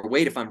little more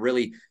weight if I'm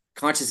really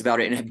conscious about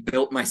it and have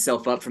built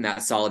myself up from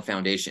that solid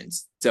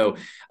foundations. So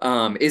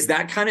is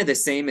that kind of the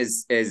same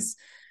as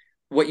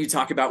what you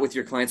talk about with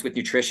your clients with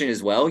nutrition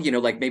as well?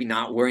 Like maybe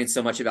not worrying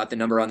so much about the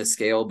number on the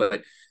scale,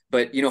 but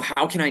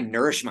how can I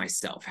nourish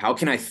myself? How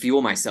can I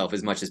fuel myself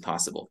as much as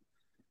possible?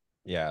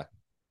 Yeah,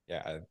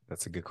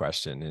 that's a good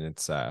question. And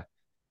it's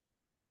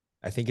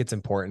I think it's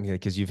important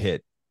because you've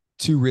hit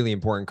two really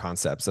important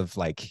concepts of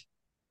like,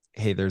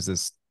 hey, there's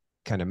this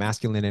kind of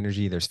masculine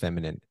energy, there's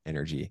feminine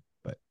energy,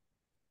 but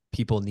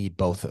people need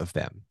both of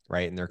them,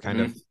 right? And they're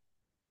kind of,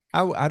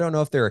 I don't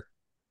know if they're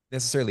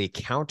necessarily a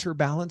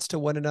counterbalance to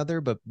one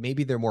another, but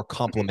maybe they're more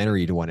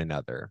complementary to one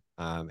another.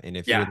 And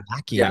if you're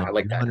lacking on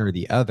like one or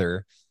the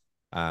other,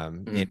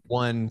 and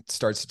one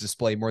starts to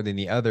display more than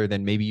the other,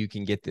 then maybe you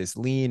can get this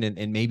lean,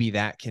 and maybe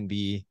that can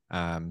be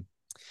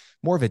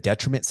more of a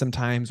detriment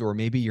sometimes, or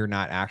maybe you're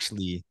not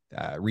actually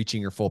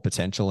reaching your full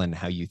potential in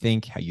how you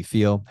think, how you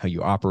feel, how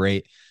you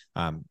operate.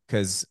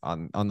 Because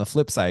on the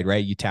flip side,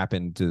 right, you tap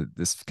into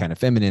this kind of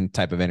feminine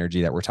type of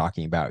energy that we're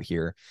talking about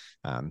here,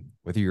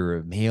 whether you're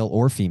a male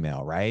or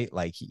female, right?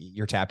 Like,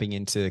 you're tapping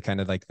into kind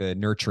of like the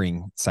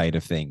nurturing side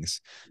of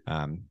things.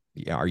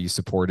 Are you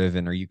supportive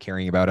and are you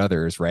caring about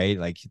others, right?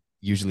 Like,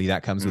 usually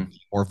that comes with being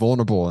more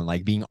vulnerable and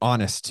like being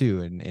honest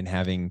too, and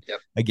having,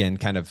 again,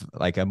 kind of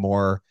like a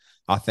more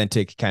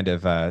authentic kind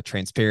of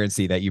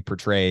transparency that you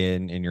portray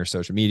in your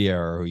social media,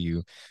 or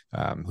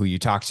who you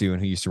talk to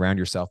and who you surround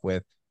yourself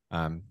with.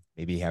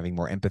 Maybe having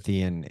more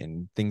empathy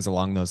and things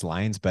along those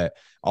lines. But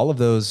all of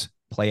those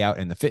play out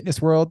in the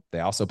fitness world.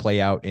 They also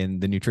play out in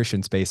the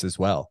nutrition space as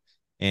well.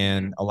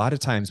 And a lot of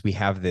times we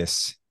have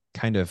this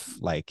kind of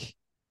like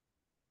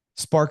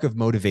spark of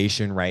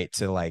motivation, right?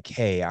 To like,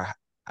 hey,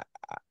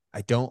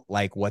 I don't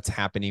like what's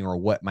happening, or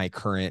what my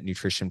current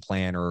nutrition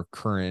plan or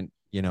current,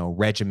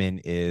 regimen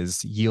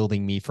is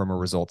yielding me from a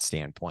result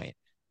standpoint.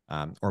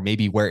 Or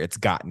maybe where it's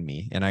gotten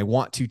me, and I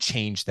want to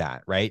change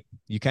that, right?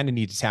 You kind of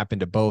need to tap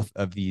into both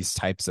of these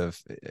types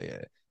of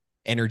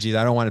energies.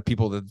 I don't want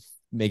people to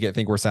make it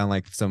think we're sounding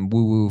like some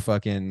woo-woo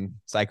fucking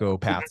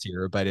psychopaths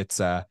here, but it's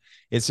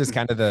just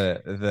kind of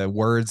the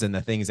words and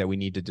the things that we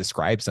need to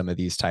describe some of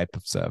these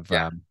types of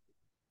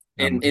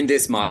in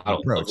this model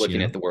approach, of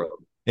looking at the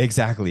world.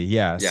 Exactly.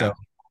 Yeah. So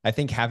I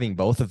think having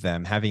both of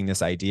them, having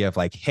this idea of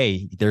like,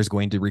 hey, there's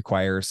going to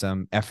require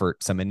some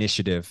effort, some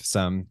initiative,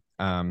 some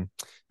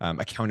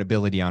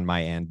accountability on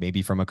my end,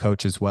 maybe from a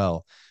coach as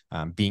well.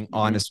 Being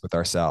honest with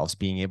ourselves,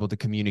 being able to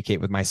communicate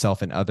with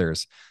myself and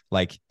others.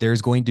 Like,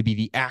 there's going to be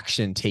the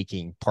action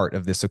taking part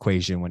of this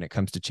equation when it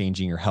comes to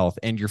changing your health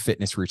and your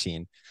fitness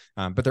routine.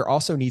 But there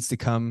also needs to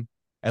come,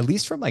 at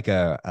least from like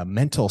a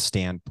mental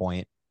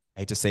standpoint,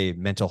 hate to say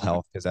mental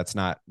health because that's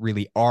not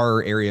really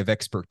our area of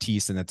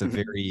expertise. And that's a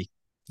very,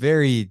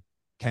 very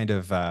kind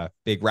of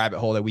big rabbit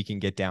hole that we can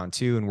get down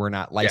to. And we're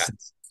not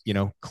licensed,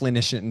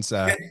 clinicians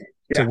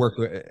to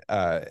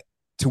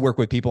work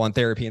with, people on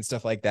therapy and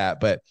stuff like that.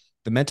 But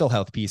the mental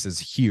health piece is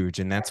huge.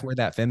 And that's where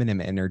that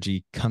feminine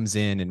energy comes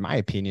in my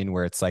opinion,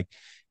 where it's like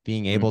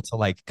being able to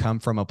like come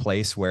from a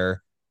place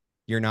where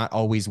you're not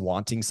always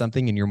wanting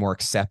something and you're more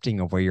accepting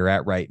of where you're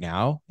at right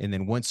now. And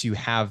then once you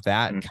have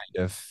that kind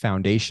of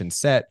foundation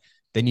set,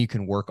 then you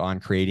can work on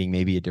creating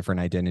maybe a different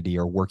identity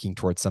or working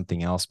towards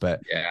something else.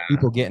 But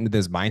people get into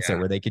this mindset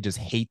where they could just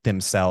hate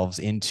themselves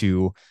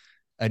into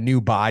a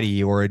new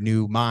body or a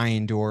new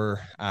mind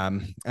or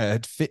a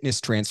fitness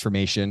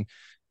transformation.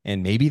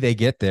 And maybe they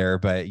get there,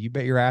 but you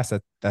bet your ass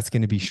that that's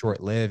going to be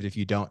short-lived if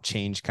you don't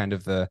change kind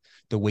of the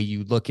way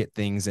you look at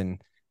things,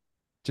 and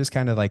just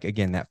kind of like,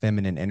 again, that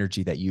feminine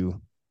energy that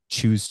you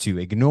choose to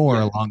ignore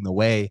along the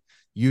way.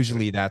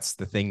 Usually that's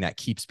the thing that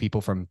keeps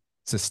people from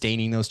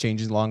sustaining those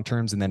changes long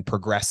terms and then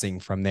progressing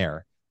from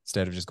there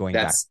instead of just going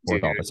back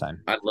and forth all the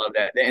time. I love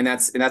that. And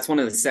that's one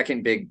of the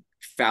second big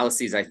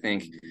fallacies, I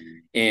think,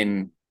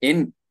 in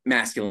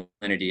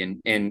masculinity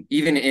and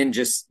even in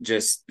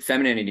just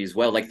femininity as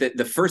well. Like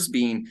the first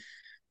being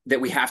that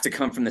we have to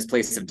come from this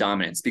place of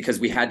dominance because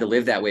we had to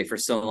live that way for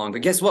so long.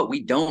 But guess what?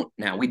 We don't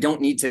now. We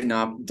don't need to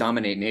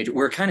dominate nature.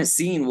 We're kind of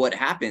seeing what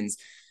happens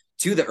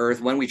to the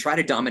earth when we try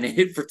to dominate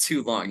it for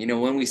too long,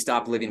 when we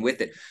stop living with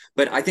it.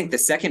 But I think the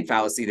second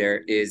fallacy there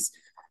is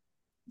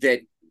that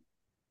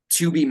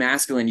to be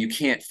masculine, you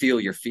can't feel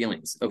your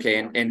feelings. Okay.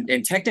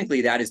 And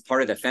technically that is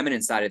part of the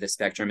feminine side of the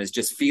spectrum, is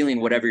just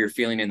feeling whatever you're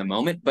feeling in the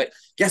moment. But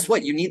guess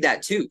what? You need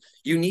that too.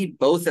 You need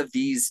both of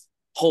these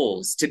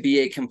holes to be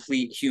a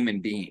complete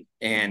human being.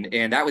 And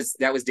that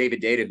was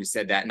David Data who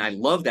said that. And I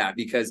love that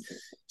because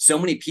so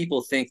many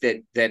people think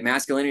that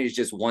masculinity is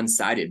just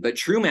one-sided, but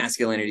true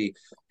masculinity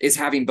is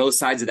having both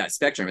sides of that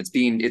spectrum. It's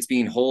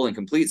being whole and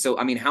complete. So,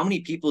 I mean, how many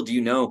people do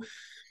you know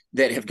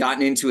that have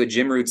gotten into a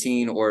gym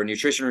routine or a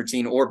nutrition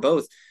routine or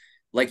both,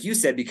 like you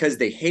said, because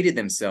they hated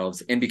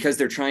themselves and because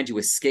they're trying to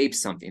escape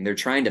something, they're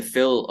trying to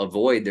fill a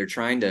void, they're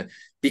trying to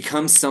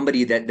become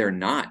somebody that they're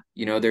not,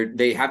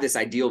 they have this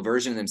ideal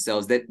version of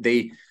themselves that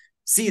they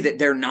see that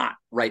they're not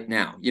right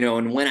now,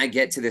 and when I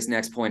get to this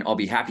next point, I'll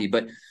be happy.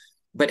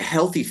 But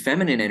healthy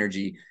feminine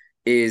energy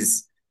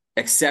is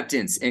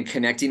acceptance and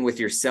connecting with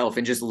yourself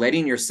and just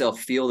letting yourself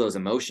feel those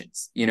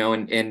emotions,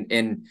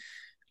 and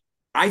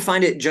I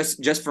find it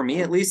just for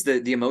me, at least,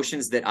 the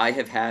emotions that I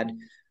have had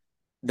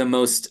the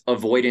most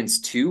avoidance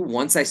to,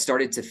 once I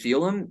started to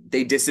feel them,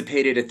 they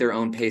dissipated at their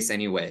own pace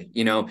anyway.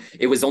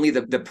 It was only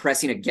the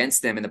pressing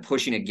against them and the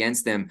pushing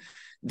against them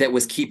that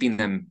was keeping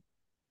them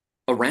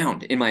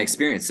around, in my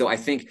experience. So I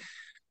think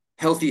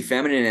healthy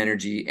feminine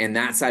energy and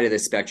that side of the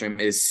spectrum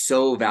is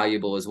so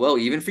valuable as well,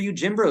 even for you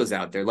gym bros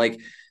out there.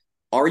 Like,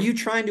 are you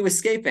trying to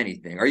escape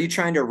anything? Are you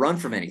trying to run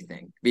from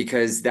anything?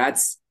 Because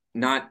that's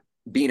not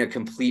being a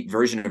complete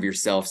version of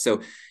yourself.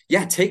 So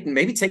yeah, take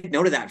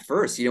note of that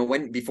first,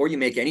 before you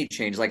make any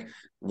change, like,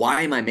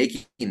 why am I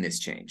making this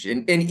change?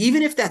 And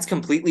even if that's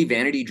completely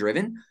vanity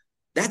driven,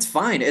 that's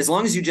fine. As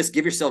long as you just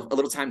give yourself a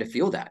little time to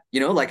feel that,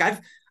 like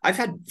I've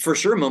had for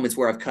sure moments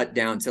where I've cut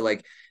down to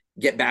like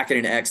get back at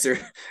an ex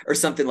or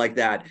something like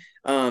that.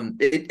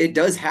 It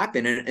does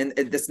happen. And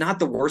that's not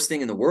the worst thing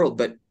in the world,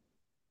 but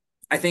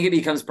I think it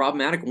becomes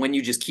problematic when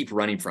you just keep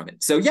running from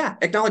it. So yeah,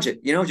 acknowledge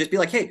it, just be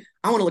like, hey,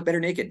 I want to look better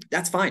naked.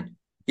 That's fine.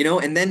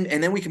 And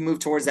then we can move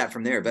towards that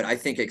from there. But I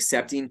think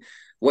accepting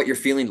what you're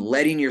feeling,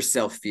 letting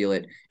yourself feel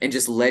it, and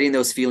just letting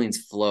those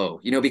feelings flow,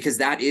 because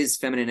that is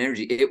feminine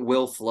energy. It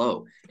will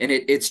flow, and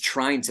it's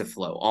trying to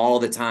flow all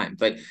the time.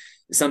 But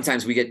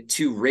sometimes we get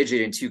too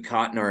rigid and too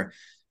caught in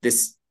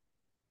this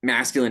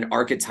masculine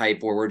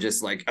archetype where we're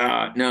just like,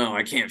 no,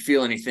 I can't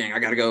feel anything. I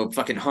got to go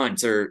fucking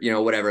hunt or,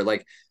 whatever.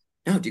 Like,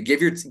 no, dude,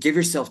 give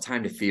yourself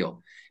time to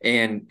feel.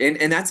 And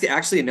that's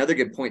actually another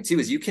good point too,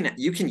 is you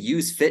can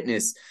use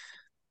fitness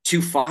to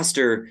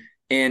foster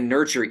and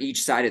nurture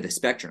each side of the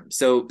spectrum.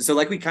 So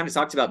like we kind of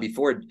talked about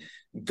before,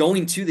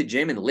 going to the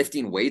gym and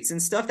lifting weights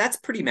and stuff, that's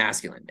pretty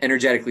masculine,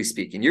 energetically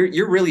speaking.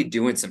 You're really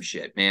doing some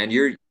shit, man.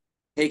 You're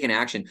taking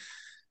action.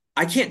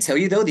 I can't tell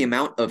you though, the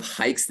amount of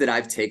hikes that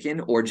I've taken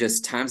or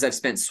just times I've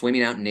spent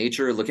swimming out in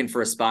nature, looking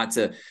for a spot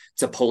to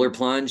polar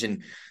plunge.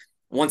 And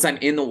once I'm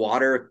in the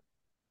water,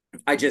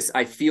 I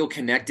feel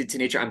connected to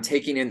nature. I'm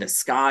taking in the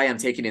sky. I'm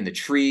taking in the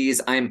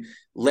trees. I'm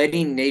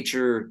letting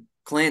nature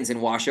cleanse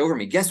and wash over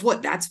me. Guess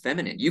what? That's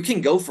feminine. You can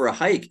go for a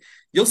hike.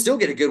 You'll still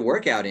get a good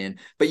workout in,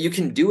 but you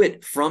can do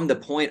it from the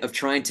point of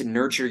trying to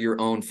nurture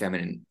your own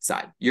feminine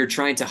side. You're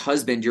trying to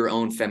husband your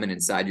own feminine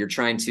side. You're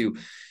trying to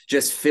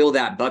just fill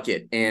that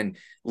bucket and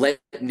let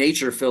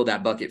nature fill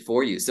that bucket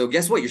for you. So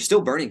guess what? You're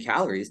still burning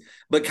calories,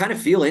 but kind of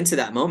feel into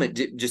that moment.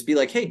 Just be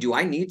like, hey, do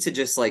I need to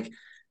just like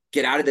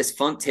get out of this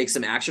funk, take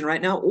some action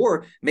right now?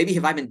 Or maybe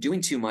have I been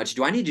doing too much?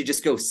 Do I need to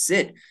just go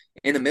sit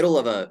in the middle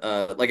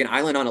of like an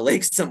island on a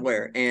lake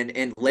somewhere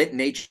and let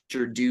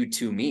nature do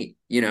to me,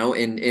 in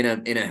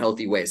a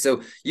healthy way?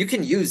 So you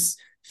can use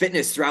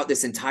fitness throughout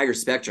this entire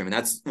spectrum. And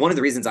that's one of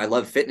the reasons I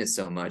love fitness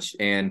so much.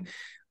 And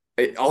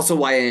also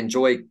why I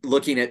enjoy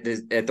looking at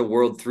the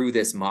world through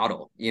this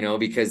model,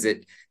 because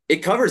it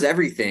covers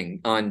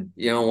everything on,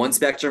 one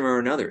spectrum or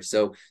another.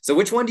 So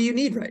which one do you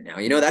need right now?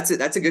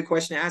 That's a good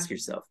question to ask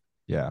yourself.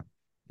 Yeah.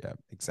 Yeah,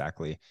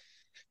 exactly.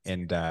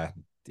 And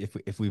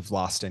if we've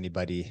lost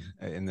anybody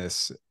in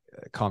this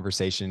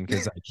conversation,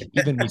 because like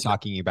even me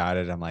talking about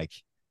it, I'm like,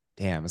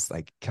 damn, it's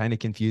like kind of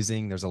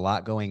confusing. There's a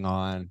lot going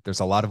on.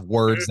 There's a lot of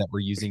words that we're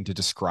using to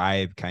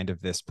describe kind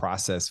of this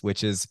process,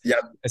 which is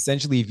Yep.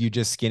 essentially, if you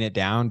just skin it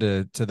down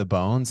to the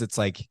bones, it's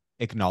like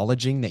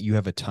acknowledging that you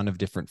have a ton of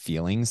different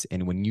feelings.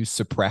 And when you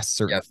suppress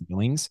certain Yep.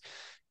 feelings,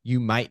 you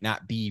might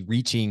not be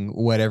reaching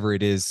whatever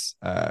it is,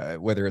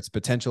 whether it's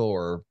potential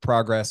or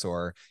progress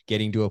or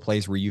getting to a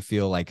place where you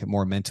feel like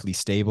more mentally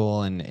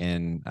stable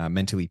and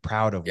mentally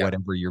proud of Yep.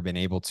 whatever you've been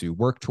able to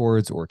work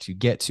towards or to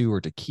get to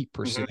or to keep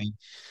pursuing.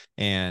 Mm-hmm.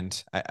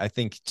 And I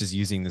think just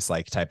using this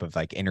like type of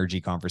like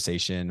energy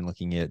conversation and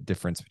looking at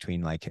difference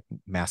between like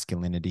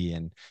masculinity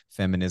and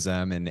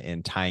feminism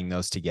and tying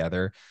those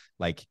together,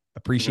 like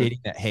appreciating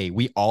that, hey,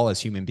 we all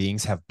as human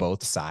beings have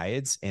both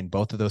sides, and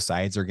both of those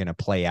sides are going to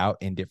play out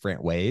in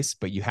different ways,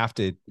 but you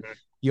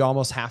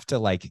almost have to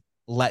like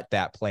let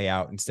that play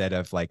out instead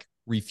of like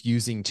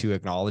refusing to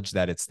acknowledge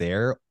that it's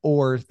there,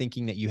 or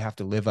thinking that you have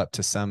to live up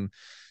to some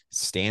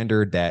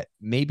standard that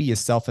maybe is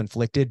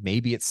self-inflicted.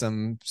 Maybe it's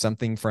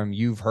something from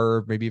you've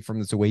heard, maybe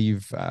from the way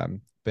you've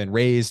been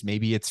raised,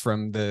 maybe it's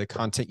from the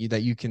content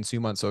that you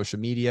consume on social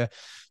media,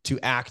 to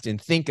act and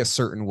think a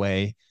certain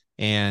way.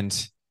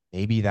 And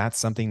maybe that's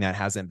something that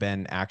hasn't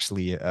been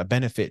actually a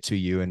benefit to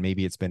you, and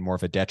maybe it's been more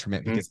of a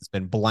detriment because it's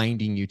been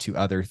blinding you to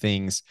other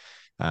things,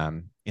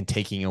 and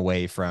taking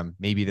away from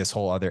maybe this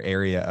whole other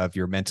area of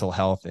your mental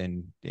health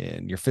and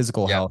your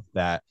physical health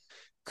that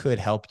could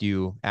help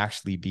you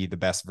actually be the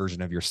best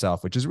version of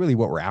yourself, which is really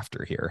what we're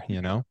after here,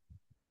 Yeah.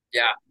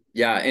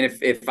 Yeah. And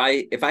if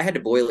I had to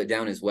boil it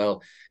down as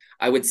well,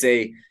 I would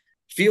say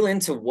feel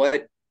into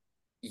what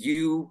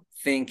you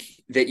think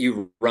that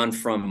you run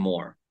from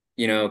more,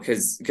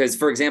 because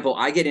for example,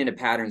 I get into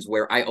patterns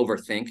where I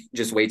overthink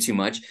just way too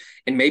much,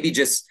 and maybe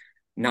just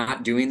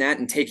not doing that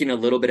and taking a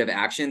little bit of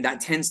action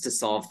that tends to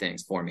solve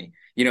things for me,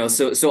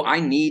 so I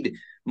need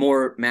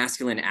more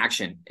masculine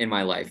action in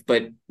my life.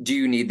 But do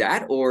you need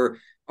that, or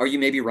are you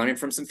maybe running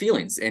from some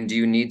feelings, and do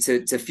you need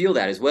to feel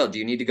that as well? Do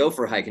you need to go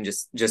for a hike and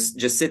just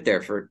sit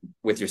there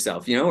with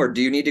yourself, or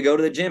do you need to go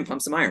to the gym,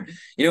 pump some iron,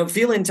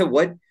 feel into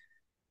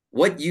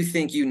what you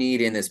think you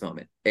need in this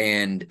moment.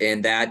 And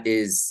that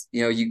is,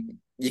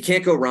 you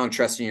can't go wrong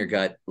trusting your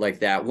gut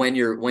like that when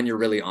you're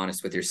really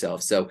honest with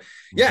yourself. So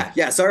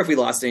yeah. Sorry if we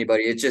lost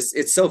anybody.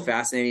 It's so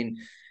fascinating,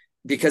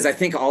 because I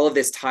think all of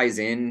this ties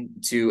in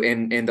to,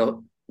 and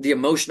the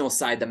emotional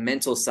side, the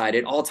mental side,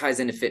 it all ties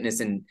into fitness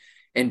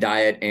and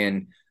diet.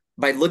 And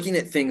by looking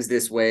at things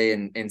this way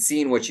and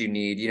seeing what you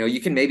need,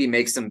 you can maybe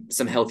make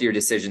some healthier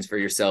decisions for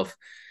yourself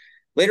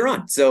later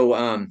on.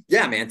 So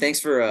yeah, man, thanks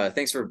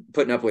for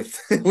putting up with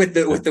with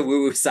the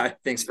woo woo side.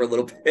 Thanks for a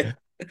little bit.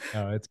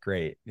 Oh, it's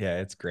great. Yeah,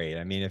 it's great.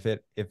 I mean,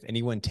 if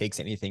anyone takes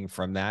anything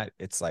from that,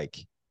 it's like,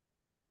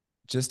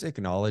 just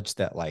acknowledge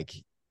that, like,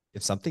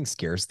 if something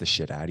scares the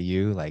shit out of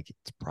you, like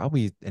it's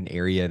probably an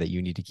area that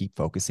you need to keep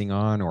focusing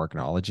on or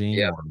acknowledging,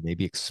 Yep. or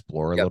maybe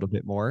explore a Yep. little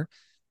bit more.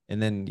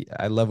 And then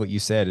I love what you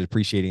said,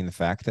 appreciating the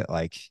fact that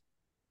like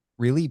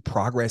really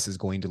progress is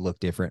going to look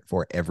different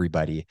for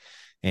everybody.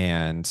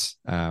 And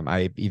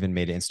I even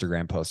made an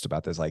Instagram post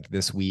about this, like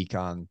this week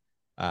on,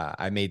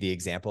 I made the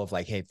example of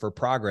like, hey, for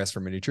progress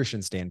from a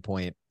nutrition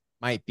standpoint,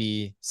 might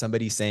be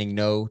somebody saying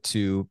no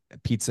to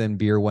pizza and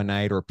beer one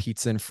night, or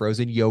pizza and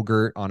frozen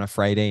yogurt on a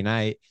Friday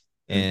night,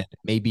 and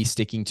maybe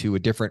sticking to a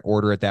different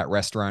order at that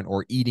restaurant,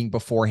 or eating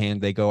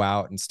beforehand they go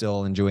out and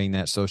still enjoying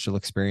that social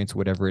experience,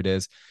 whatever it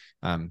is.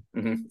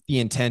 The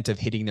intent of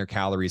hitting their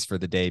calories for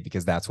the day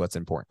because that's what's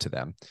important to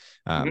them.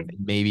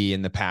 Maybe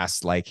in the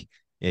past, like,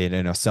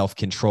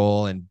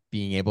 self-control and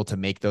being able to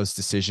make those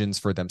decisions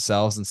for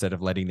themselves instead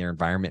of letting their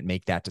environment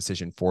make that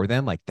decision for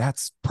them. Like,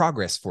 that's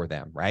progress for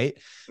them, right?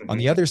 On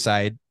the other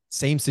side,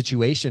 same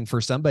situation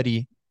for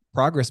somebody,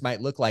 progress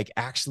might look like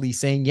actually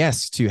saying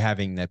yes to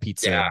having the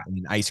pizza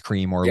and ice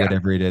cream or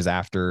whatever it is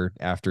after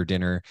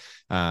dinner.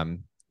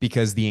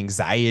 Because the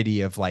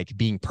anxiety of like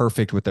being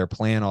perfect with their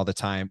plan all the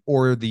time,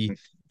 or the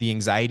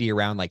anxiety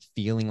around like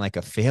feeling like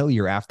a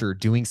failure after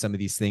doing some of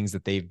these things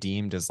that they've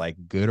deemed as like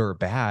good or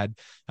bad,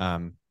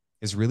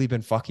 has really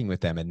been fucking with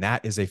them. And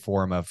that is a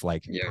form of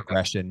like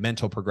progression,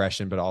 mental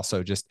progression, but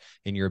also just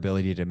in your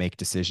ability to make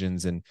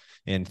decisions and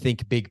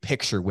think big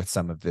picture with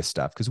some of this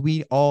stuff. Cause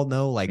we all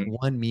know like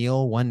one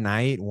meal, one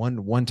night,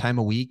 one time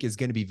a week is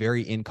going to be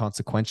very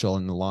inconsequential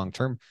in the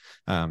long-term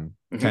kind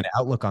of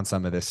outlook on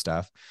some of this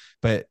stuff.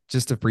 But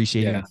just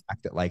appreciating the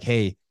fact that like,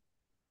 hey,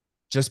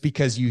 just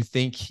because you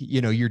think,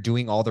 you're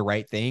doing all the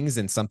right things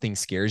and something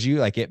scares you,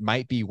 like it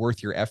might be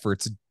worth your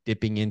efforts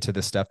dipping into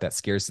the stuff that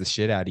scares the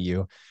shit out of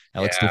you.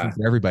 That looks different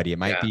for everybody. It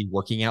might be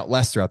working out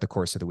less throughout the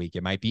course of the week.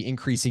 It might be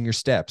increasing your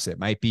steps. It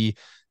might be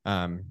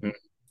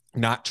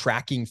not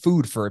tracking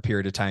food for a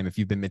period of time if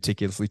you've been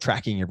meticulously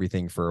tracking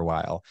everything for a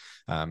while.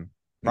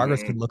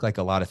 Progress can look like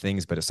a lot of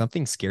things, but if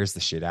something scares the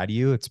shit out of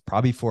you, it's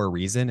probably for a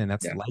reason, and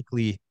that's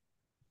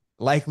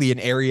likely an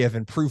area of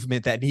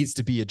improvement that needs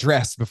to be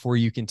addressed before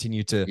you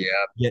continue to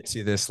get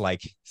to this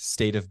like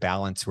state of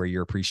balance where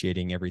you're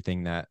appreciating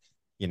everything that,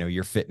 you know,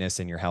 your fitness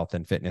and your health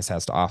and fitness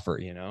has to offer,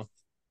 you know?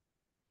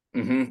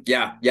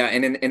 Yeah.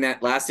 And in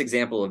that last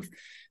example of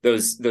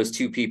those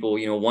two people,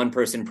 you know, one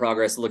person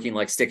progress looking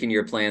like sticking to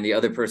your plan, the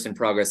other person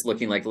progress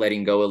looking like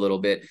letting go a little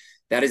bit.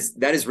 That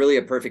is really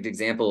a perfect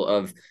example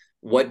of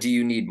what do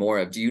you need more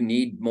of? Do you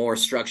need more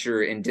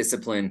structure and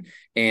discipline?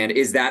 And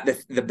is that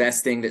the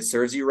best thing that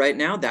serves you right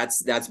now?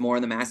 That's more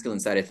on the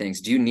masculine side of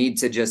things. Do you need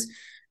to just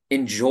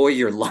enjoy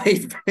your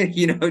life?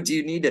 You know, do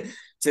you need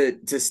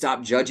to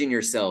stop judging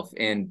yourself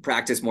and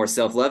practice more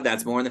self-love?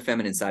 That's more on the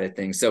feminine side of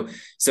things. So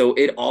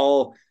it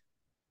all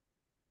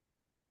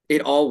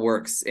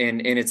works,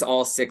 and it's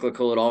all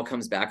cyclical. It all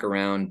comes back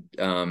around.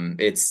 You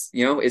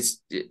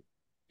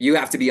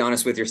have to be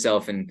honest with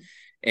yourself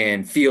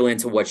and feel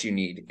into what you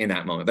need in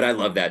that moment. But I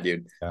love that,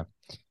 dude.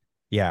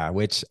 Yeah.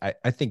 Which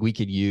I think we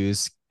could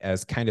use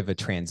as kind of a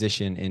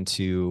transition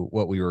into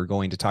what we were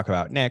going to talk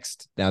about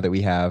next. Now that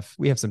we have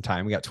some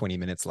time, we got 20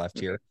 minutes left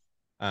here.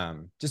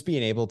 Just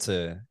being able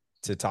to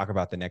talk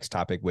about the next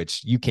topic,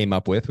 which you came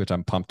up with, which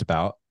I'm pumped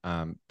about.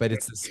 But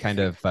it's this kind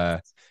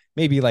of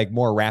maybe like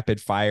more rapid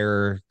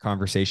fire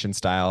conversation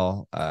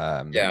style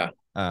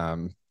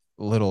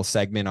little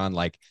segment on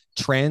like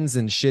trends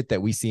and shit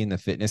that we see in the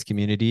fitness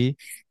community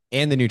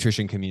and the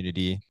nutrition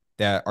community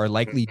that are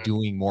likely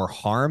doing more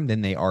harm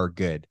than they are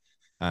good.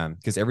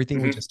 Because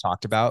everything we just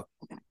talked about,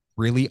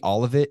 really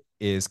all of it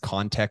is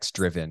context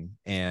driven,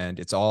 and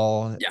it's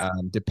all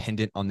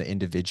dependent on the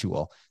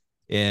individual.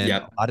 And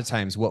a lot of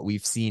times what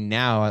we've seen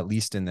now, at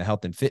least in the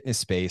health and fitness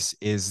space,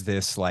 is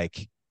this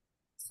like,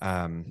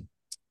 I'm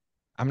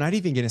not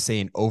even going to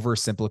say an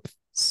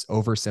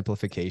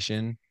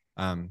oversimplification,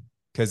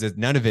 because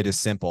none of it is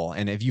simple.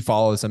 And if you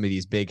follow some of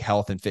these big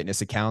health and fitness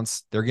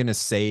accounts, they're going to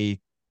say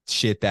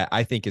shit that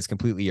I think is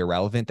completely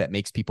irrelevant, that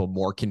makes people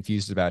more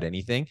confused about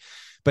anything.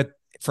 But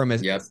from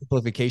a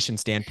simplification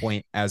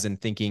standpoint, as in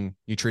thinking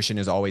nutrition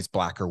is always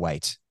black or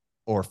white,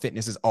 or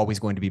fitness is always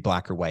going to be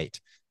black or white.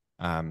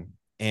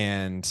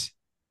 And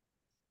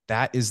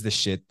that is the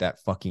shit that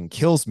fucking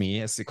kills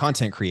me as a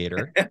content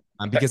creator,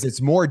 because it's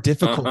more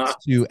difficult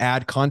to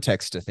add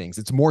context to things.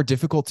 It's more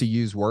difficult to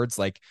use words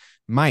like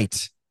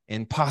might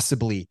and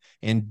possibly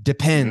and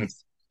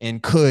depends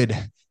and could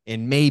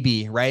and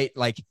maybe, right?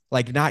 Like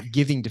not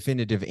giving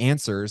definitive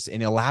answers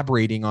and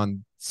elaborating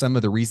on some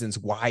of the reasons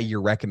why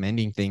you're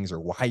recommending things or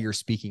why you're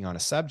speaking on a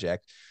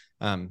subject.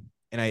 And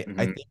I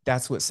think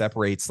that's what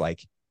separates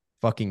like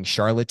fucking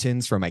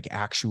charlatans from like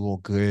actual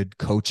good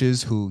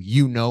coaches who,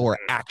 you know, are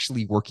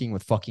actually working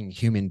with fucking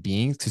human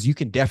beings. Cause you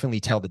can definitely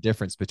tell the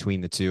difference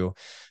between the two.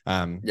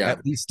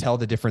 At least tell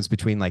the difference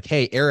between like,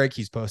 hey, Erik,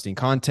 he's posting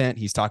content.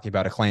 He's talking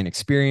about a client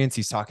experience.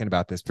 He's talking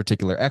about this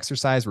particular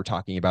exercise. We're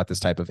talking about this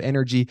type of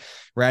energy.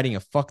 We're adding a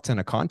fuck ton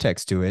of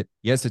context to it.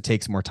 Yes, it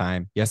takes more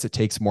time. Yes, it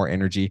takes more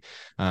energy.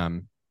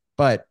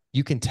 But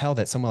you can tell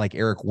that someone like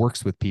Erik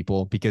works with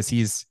people because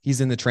he's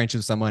in the trenches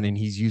with someone and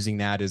he's using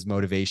that as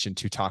motivation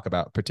to talk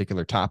about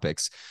particular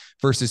topics,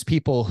 versus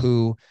people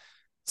who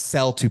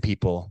sell to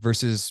people,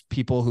 versus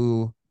people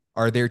who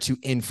are there to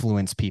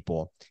influence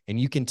people. And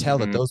you can tell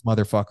that those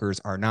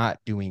motherfuckers are not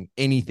doing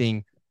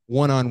anything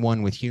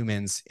one-on-one with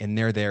humans, and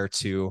they're there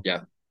to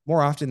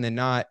more often than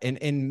not.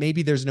 And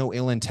maybe there's no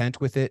ill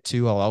intent with it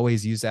too. I'll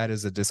always use that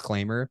as a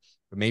disclaimer,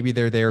 but maybe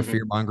they're there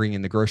fear mongering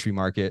in the grocery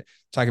market,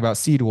 talking about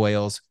seed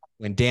oils,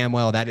 when damn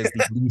well that is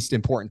the least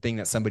important thing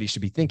that somebody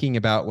should be thinking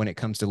about when it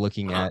comes to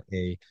looking at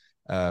a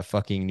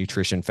fucking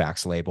nutrition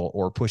facts label,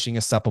 or pushing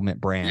a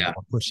supplement brand,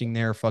 or pushing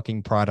their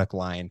fucking product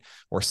line,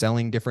 or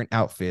selling different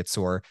outfits,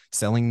 or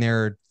selling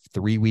their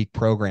 3-week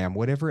program,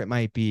 whatever it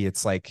might be.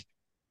 It's like,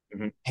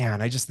 man,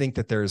 I just think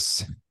that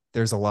there's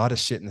a lot of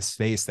shit in the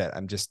space that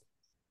I'm just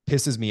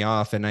pisses me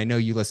off. And I know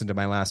you listened to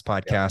my last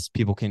podcast.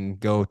 People can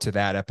go to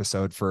that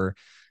episode for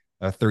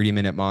a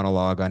 30-minute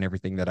monologue on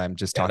everything that I'm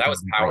just talking about. That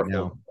was powerful, right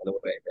now. By the way.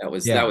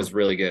 That was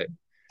really good.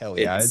 Hell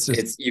yeah. It's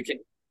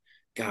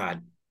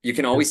you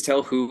can always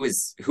tell who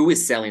is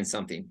selling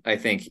something, I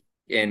think.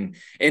 And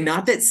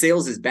not that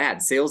sales is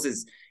bad. Sales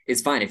is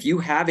fine. If you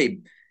have a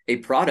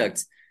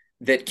product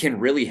that can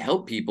really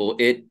help people,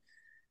 it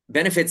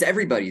benefits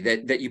everybody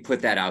that you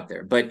put that out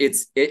there. But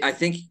I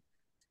think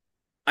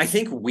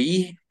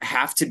we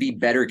have to be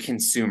better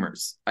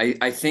consumers.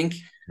 I think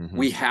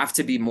we have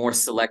to be more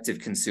selective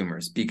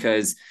consumers,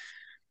 because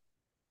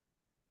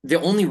the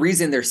only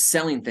reason they're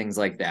selling things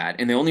like that,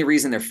 and the only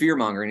reason they're fear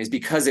mongering, is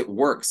because it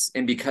works,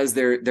 and because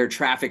their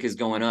traffic is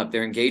going up,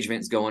 their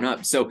engagement is going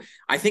up. So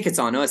I think it's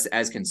on us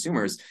as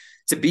consumers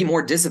to be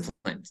more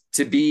disciplined,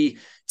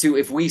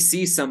 if we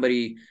see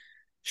somebody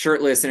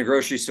shirtless in a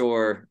grocery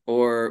store,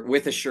 or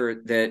with a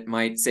shirt that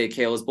might say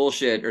kale is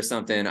bullshit or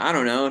something, I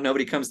don't know,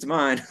 nobody comes to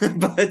mind.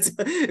 But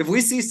if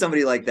we see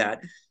somebody like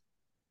that,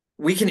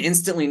 we can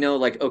instantly know,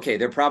 like, okay,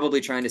 they're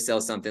probably trying to sell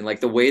something, like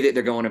the way that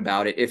they're going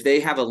about it. If they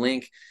have a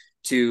link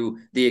to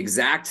the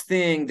exact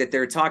thing that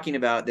they're talking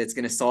about that's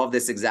going to solve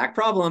this exact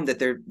problem that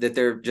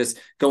they're just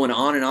going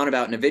on and on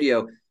about in a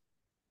video,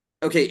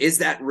 okay, is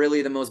that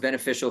really the most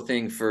beneficial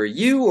thing for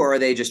you, or are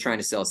they just trying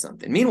to sell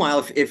something?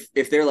 Meanwhile,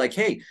 if they're like,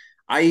 hey,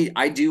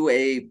 I do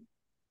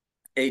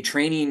a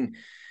training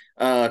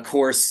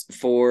course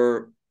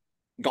for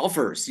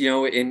golfers,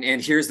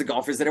 and here's the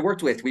golfers that I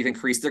worked with. We've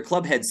increased their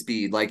club head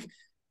speed. Like,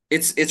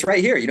 it's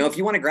right here. If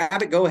you want to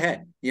grab it, go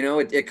ahead.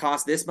 It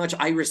costs this much.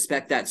 I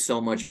respect that so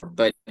much.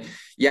 But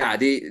yeah,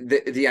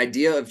 the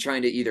idea of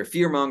trying to either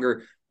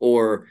fearmonger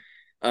or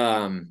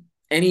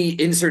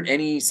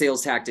any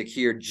sales tactic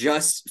here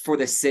just for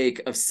the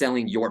sake of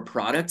selling your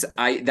product,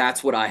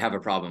 that's what I have a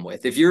problem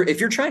with. If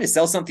you're trying to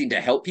sell something to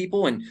help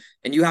people and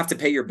you have to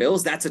pay your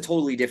bills, that's a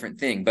totally different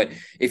thing. But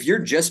if you're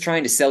just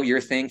trying to sell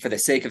your thing for the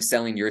sake of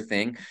selling your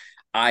thing,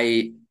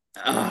 I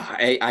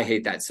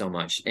hate that so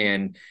much.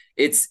 And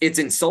it's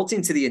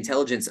insulting to the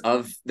intelligence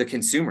of the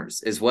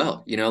consumers as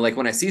well. Like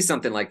when I see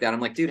something like that, I'm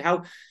like, dude,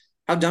 how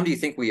dumb do you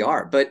think we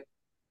are? But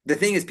the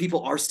thing is,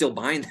 people are still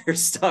buying their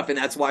stuff, and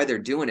that's why they're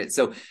doing it.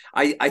 So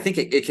I think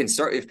it can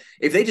start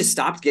if they just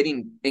stopped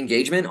getting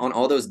engagement on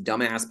all those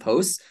dumbass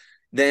posts,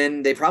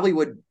 then they probably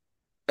would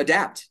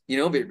adapt,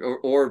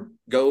 or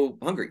go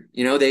hungry.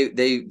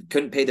 They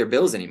couldn't pay their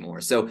bills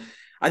anymore. So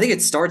I think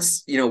it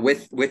starts,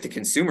 with the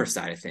consumer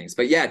side of things.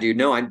 But yeah, dude,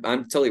 no, I'm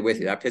totally with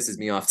you. That pisses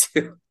me off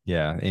too.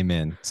 Yeah,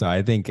 amen. So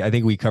I think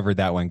we covered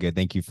that one good.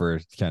 Thank you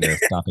for kind of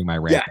stopping my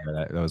rant Yeah.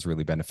 there. That was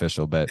really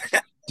beneficial. But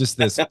just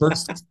this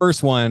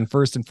first one,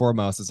 first and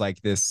foremost, is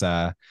like this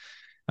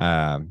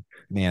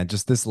man,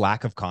 just this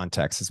lack of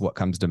context is what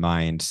comes to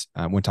mind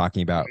when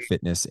talking about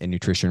fitness and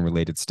nutrition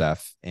related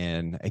stuff.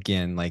 And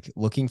again, like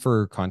looking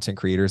for content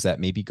creators that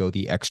maybe go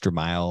the extra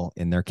mile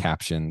in their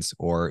captions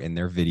or in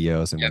their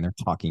videos, and Yep. when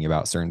they're talking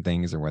about certain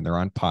things or when they're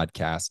on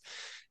podcasts,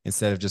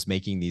 instead of just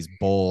making these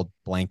bold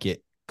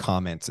blanket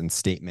comments and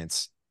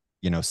statements,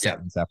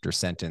 sentence after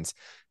sentence.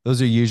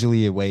 Those are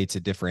usually a way to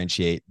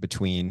differentiate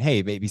between,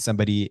 hey, maybe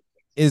somebody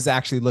is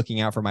actually looking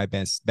out for my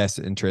best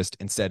interest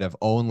instead of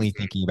only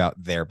thinking about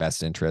their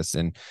best interest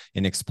and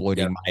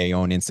exploiting my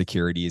own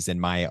insecurities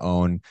and my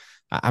own,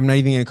 I'm not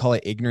even going to call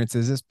it ignorance,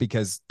 is this,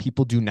 because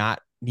people do not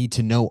need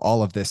to know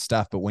all of this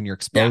stuff. But when you're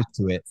exposed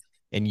to it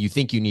and you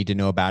think you need to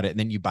know about it and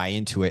then you buy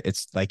into it,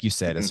 it's like you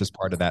said, it's just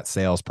part of that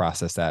sales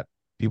process that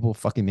people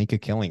fucking make a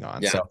killing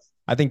on. So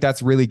I think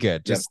that's really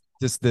good. Just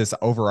this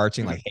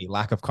overarching, like, hey,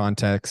 lack of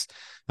context,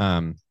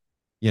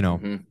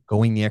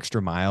 going the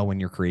extra mile when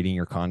you're creating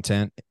your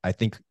content. I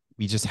think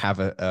we just have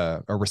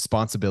a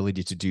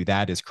responsibility to do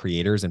that as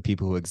creators and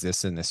people who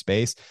exist in this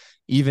space,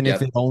 even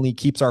if it only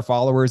keeps our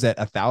followers at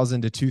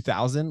 1,000 to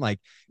 2,000. Like,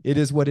 it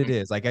is what it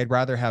is. Like, I'd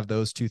rather have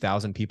those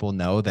 2,000 people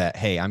know that,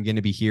 hey, I'm going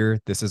to be here.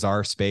 This is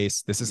our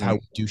space. This is how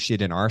we do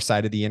shit in our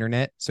side of the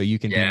internet. So you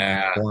can be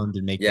more informed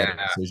and make better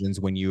decisions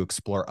when you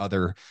explore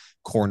other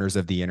corners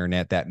of the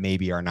internet that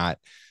maybe are not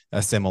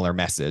a similar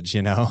message,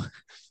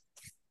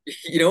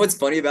 What's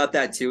funny about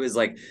that too is,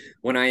 like,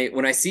 when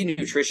I see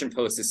nutrition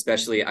posts,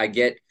 especially, I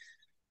get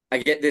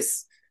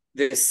this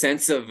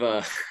sense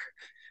of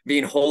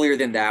being holier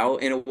than thou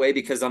in a way,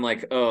 because I'm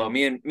like, oh,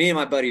 me and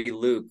my buddy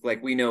Luke,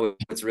 like, we know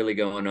what's really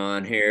going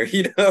on here,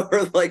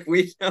 or like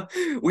we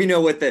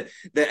know what the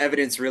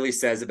evidence really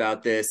says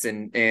about this,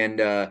 and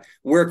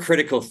we're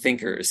critical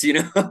thinkers,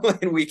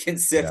 and we can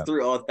sift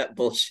through all that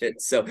bullshit.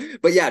 So,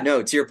 but yeah,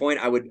 no, to your point,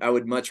 I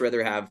would much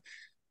rather have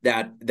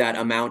that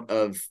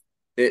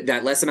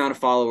less amount of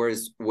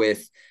followers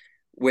with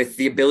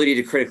the ability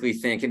to critically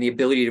think and the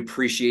ability to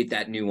appreciate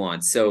that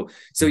nuance. So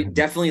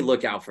definitely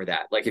look out for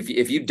that. Like, if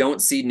you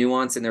don't see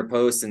nuance in their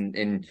posts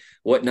and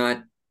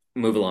whatnot,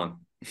 move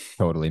along.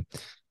 Totally.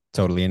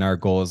 And our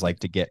goal is like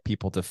to get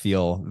people to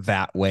feel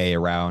that way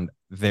around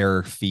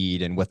their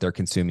feed and what they're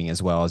consuming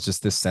as well. It's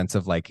just this sense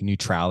of like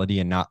neutrality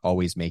and not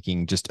always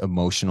making just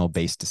emotional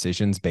based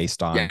decisions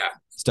based on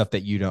stuff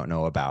that you don't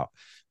know about.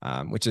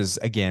 Which is,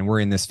 again, we're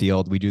in this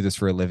field. We do this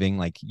for a living.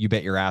 Like, you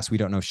bet your ass we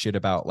don't know shit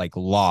about like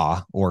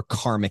law or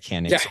car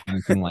mechanics or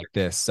anything like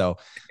this. So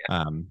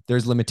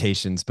there's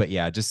limitations, but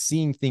yeah, just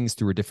seeing things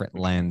through a different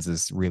lens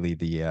is really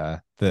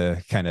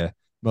the kind of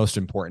most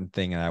important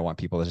thing. And I want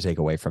people to take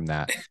away from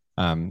that.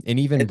 And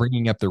even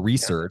bringing up the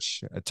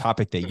research, a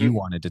topic that you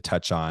wanted to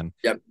touch on,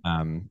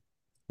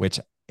 which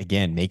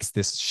again makes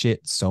this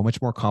shit so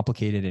much more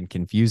complicated and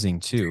confusing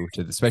too,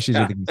 especially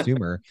to the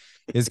consumer,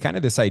 is kind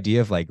of this idea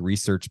of like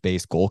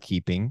research-based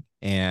goalkeeping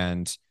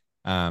and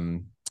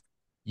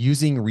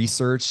using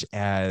research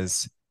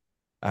as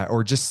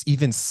or just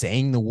even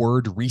saying the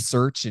word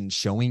research and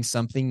showing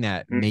something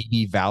that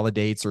maybe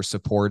validates or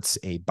supports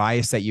a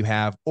bias that you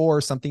have, or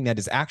something that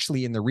is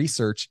actually in the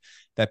research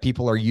that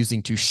people are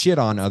using to shit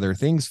on other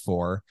things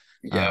for.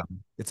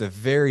 It's a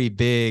very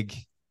big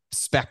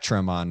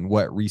spectrum on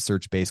what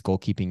research-based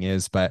goalkeeping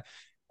is, but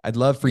I'd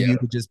love for you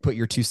to just put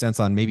your 2 cents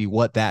on maybe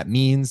what that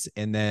means.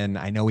 And then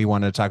I know we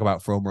wanted to talk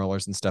about foam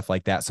rollers and stuff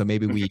like that. So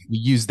maybe we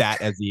use that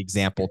as the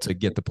example to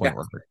get the point.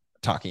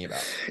 talking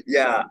about.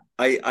 Yeah,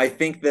 I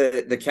think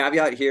the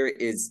caveat here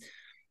is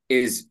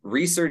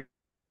research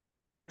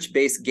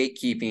based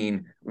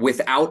gatekeeping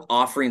without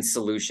offering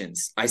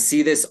solutions. I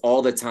see this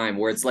all the time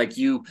where it's like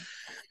you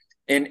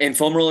and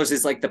foam rollers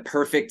is like the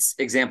perfect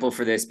example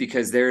for this,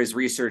 because there is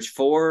research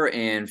for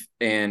and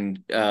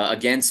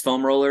against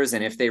foam rollers,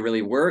 and if they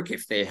really work,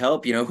 if they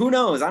help, who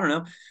knows, I don't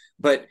know.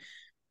 But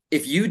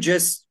if you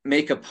just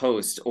make a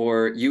post,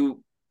 or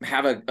you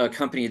have a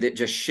company that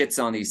just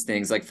shits on these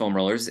things like foam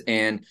rollers,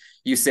 and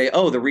you say,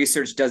 oh, the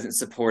research doesn't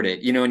support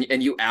it,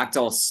 and you act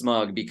all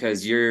smug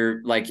because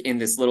you're like in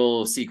this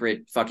little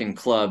secret fucking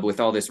club with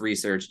all this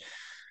research,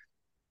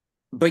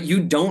 but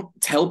you don't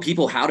tell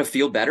people how to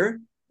feel better,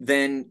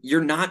 then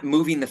you're not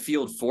moving the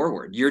field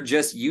forward. You're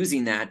just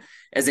using that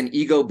as an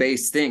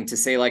ego-based thing to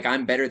say, like,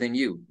 I'm better than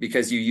you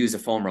because you use a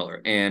foam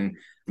roller. And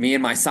me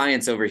and my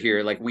science over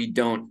here, like, we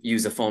don't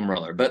use a foam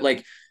roller. But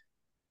like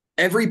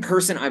every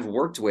person I've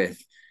worked with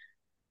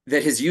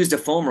that has used a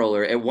foam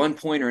roller at one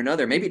point or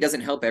another, maybe it doesn't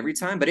help every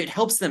time, but it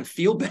helps them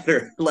feel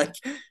better. Like,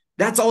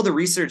 that's all the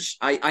research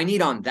I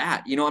need on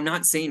that. I'm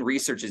not saying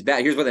research is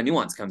bad. Here's where the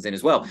nuance comes in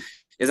as well,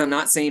 is I'm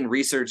not saying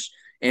research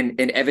and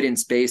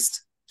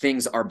evidence-based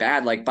things are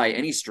bad, like, by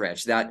any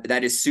stretch.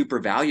 That is super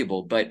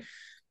valuable, but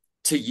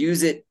to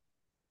use it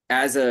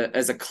as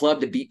a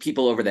club to beat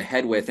people over the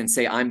head with and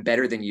say, I'm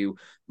better than you,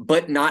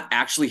 but not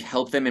actually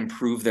help them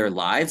improve their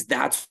lives,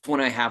 that's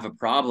when I have a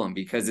problem.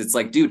 Because it's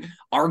like, dude,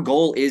 our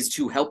goal is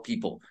to help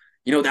people.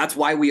 That's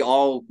why we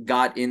all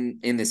got in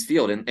this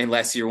field, and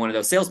unless you're one of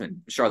those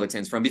salesmen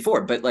charlatans from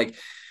before. But like,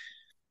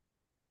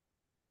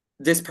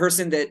 this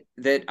person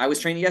that I was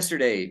training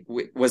yesterday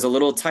was a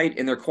little tight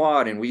in their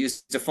quad, and we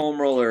used a foam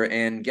roller,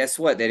 and guess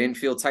what? They didn't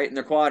feel tight in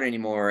their quad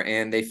anymore,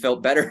 and they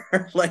felt better.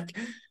 Like,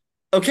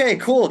 okay,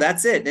 cool.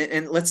 That's it.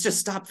 And let's just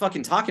stop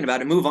fucking talking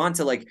about it. Move on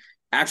to like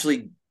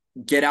actually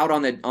get out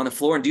on the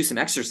floor and do some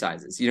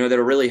exercises, that'll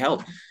really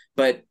help.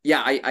 But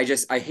yeah,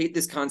 I hate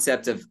this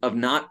concept of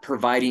not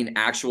providing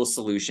actual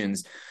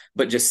solutions,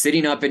 but just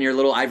sitting up in your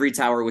little ivory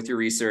tower with your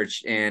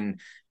research and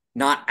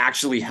not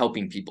actually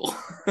helping people.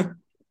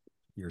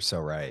 You're so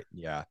right.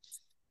 Yeah.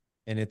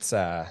 And it's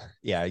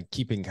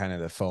keeping kind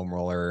of the foam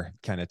roller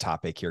kind of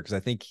topic here, because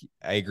I think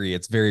I agree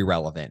it's very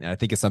relevant, and I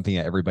think it's something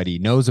that everybody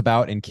knows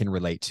about and can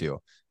relate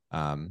to.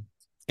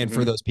 And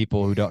for those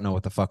people who don't know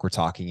what the fuck we're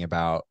talking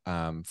about,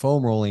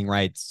 foam rolling,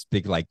 right? It's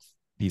big like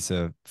piece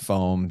of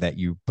foam that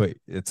you put,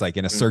 it's like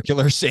in a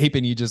circular shape,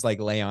 and you just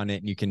like lay on it,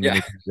 and you can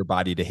manipulate your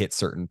body to hit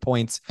certain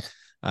points.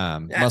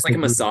 It's like a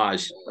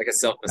massage, like a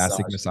self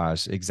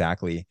massage.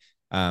 Exactly.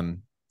 I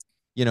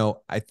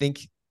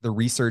think the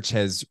research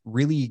has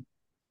really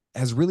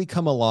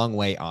come a long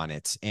way on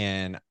it.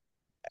 And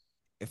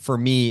for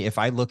me, if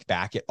I look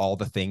back at all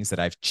the things that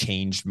I've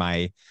changed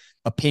my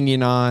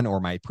opinion on or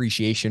my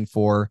appreciation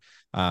for,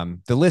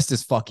 the list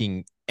is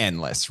fucking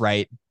endless,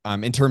 right?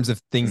 In terms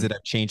of things that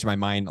I've changed my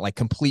mind, like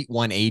complete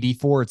 180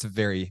 for, it's a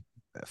very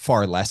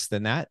far less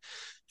than that.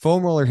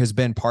 Foam roller has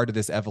been part of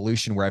this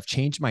evolution where I've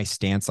changed my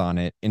stance on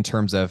it in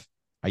terms of,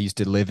 I used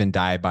to live and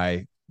die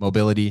by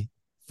mobility,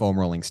 foam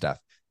rolling stuff.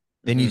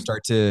 Then you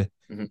start to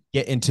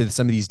get into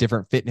some of these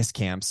different fitness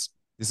camps.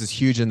 This is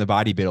huge in the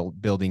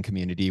bodybuilding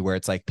community, where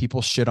it's like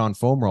people shit on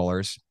foam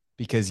rollers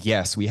because,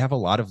 yes, we have a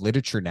lot of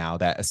literature now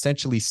that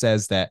essentially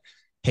says that,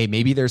 hey,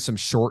 maybe there's some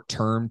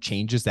short-term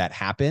changes that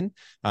happen.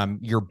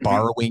 You're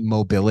borrowing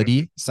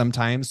mobility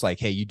sometimes, like,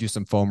 hey, you do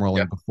some foam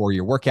rolling before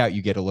your workout,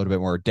 you get a little bit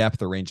more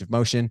depth or range of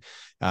motion,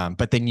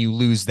 but then you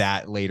lose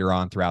that later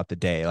on throughout the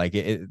day. Like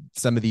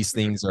some of these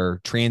things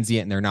are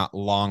transient and they're not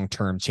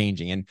long-term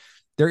changing. And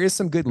there is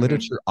some good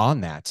literature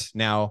on that.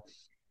 Now,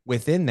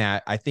 within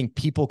that, I think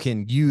people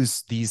can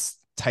use these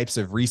types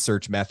of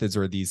research methods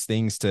or these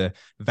things to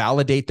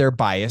validate their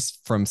bias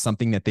from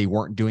something that they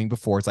weren't doing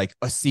before. It's like,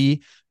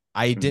 see,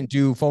 I didn't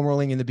do foam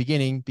rolling in the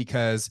beginning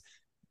because,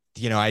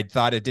 I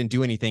thought it didn't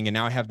do anything. And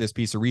now I have this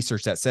piece of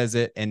research that says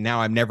it, and now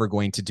I'm never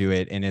going to do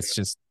it. And it's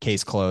just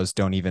case closed.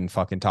 Don't even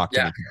fucking talk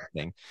to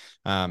me.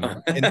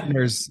 And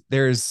there's,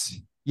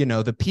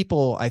 the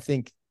people, I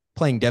think,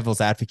 playing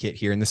devil's advocate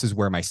here. And this is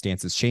where my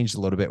stance has changed a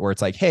little bit, where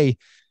it's like, hey,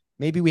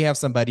 maybe we have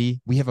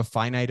a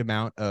finite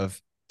amount of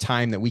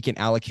time that we can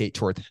allocate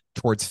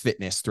towards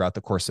fitness throughout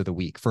the course of the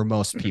week for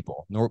most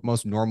people,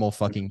 most normal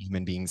fucking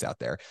human beings out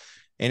there.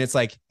 And it's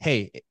like,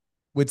 hey,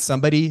 would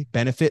somebody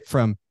benefit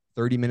from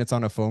 30 minutes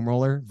on a foam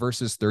roller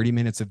versus 30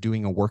 minutes of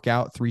doing a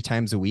workout 3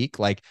 times a week?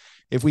 Like,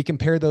 if we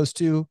compare those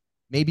two,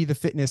 maybe the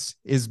fitness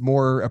is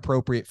more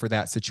appropriate for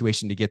that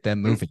situation to get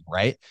them moving,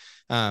 right?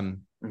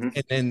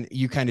 And then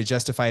you kind of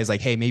justify as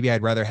like, hey, maybe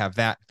I'd rather have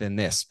that than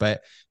this.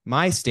 But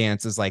my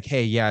stance is like,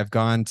 hey, yeah, I've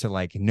gone to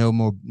like no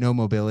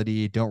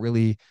mobility, don't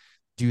really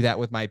do that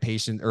with my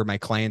patient or my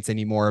clients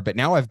anymore. But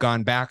now I've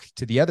gone back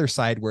to the other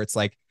side where it's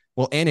like,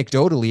 well,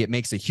 anecdotally, it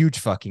makes a huge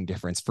fucking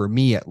difference for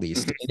me, at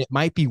least. And it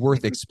might be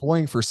worth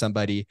exploring for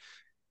somebody,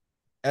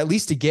 at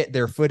least to get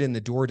their foot in the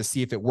door to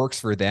see if it works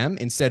for them,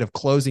 instead of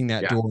closing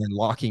that door and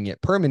locking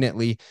it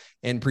permanently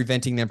and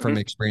preventing them from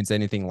experiencing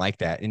anything like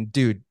that. And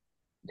dude,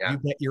 Yeah. you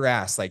bet your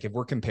ass. Like if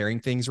we're comparing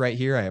things right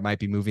here, I might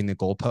be moving the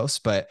goalposts,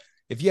 but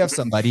if you have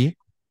somebody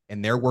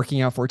and they're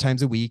working out 4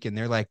 times a week and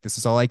they're like, this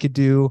is all I could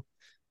do.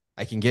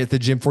 I can get at the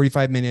gym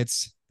 45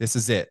 minutes. This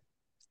is it.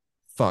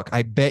 Fuck.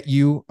 I bet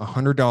you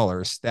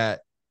 $100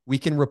 that we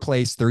can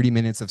replace 30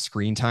 minutes of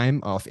screen time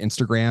off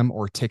Instagram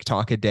or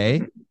TikTok a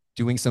day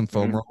doing some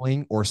foam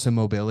rolling or some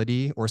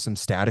mobility or some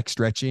static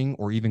stretching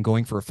or even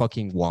going for a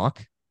fucking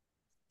walk.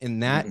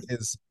 And that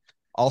is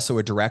also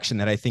a direction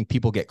that I think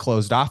people get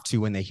closed off to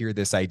when they hear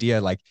this idea.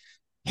 Like,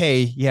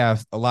 hey, yeah,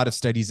 a lot of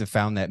studies have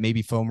found that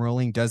maybe foam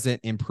rolling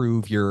doesn't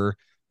improve your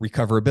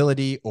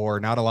recoverability, or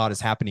not a lot is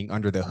happening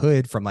under the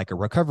hood from like a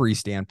recovery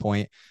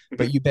standpoint,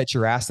 but you bet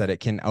your ass that it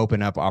can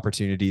open up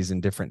opportunities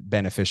and different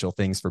beneficial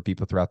things for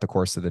people throughout the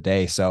course of the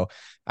day. So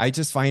I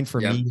just find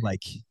for me,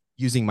 like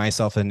using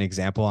myself as an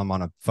example, I'm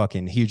on a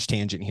fucking huge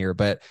tangent here,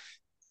 but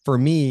for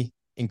me,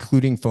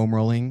 including foam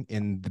rolling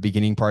in the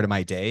beginning part of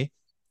my day,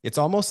 it's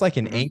almost like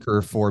an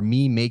anchor for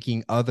me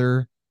making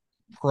other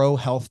pro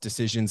health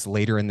decisions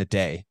later in the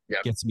day.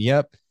 Gets me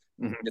up,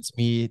 gets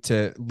me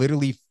to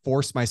literally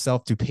force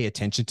myself to pay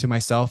attention to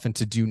myself and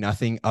to do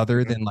nothing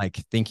other than like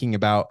thinking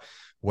about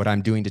what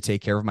I'm doing to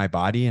take care of my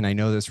body. And I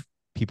know this,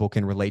 people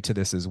can relate to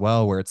this as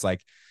well, where it's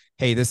like,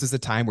 hey, this is a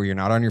time where you're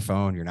not on your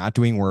phone, you're not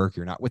doing work,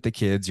 you're not with the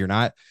kids, you're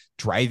not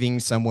driving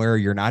somewhere,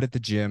 you're not at the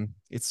gym.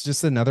 It's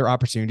just another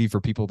opportunity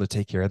for people to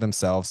take care of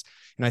themselves.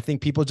 And I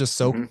think people just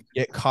so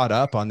get caught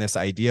up on this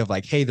idea of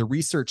like, hey, the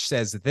research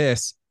says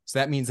this, so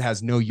that means it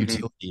has no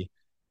utility.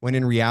 When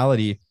in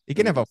reality, it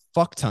can have a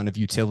fuck ton of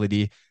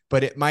utility,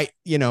 but it might,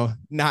 you know,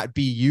 not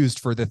be used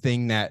for the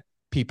thing that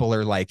people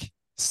are like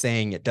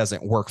saying it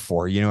doesn't work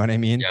for. You know what I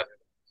mean?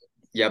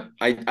 Yep.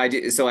 I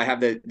do. So I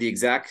have the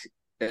exact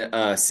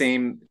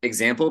same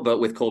example, but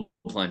with cold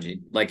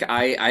plunging. Like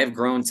I have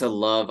grown to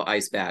love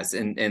ice baths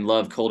and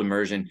love cold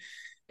immersion.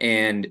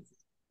 And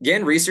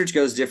again, research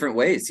goes different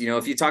ways. You know,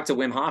 if you talk to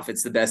Wim Hof,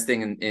 it's the best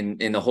thing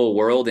in the whole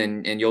world,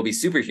 and you'll be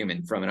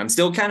superhuman from it. I'm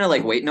still kind of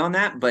like waiting on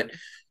that, but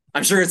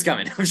I'm sure it's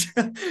coming. I'm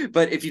sure.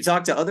 But if you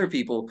talk to other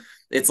people,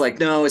 it's like,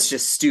 no, it's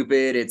just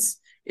stupid. It's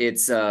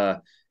just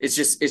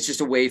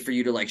a way for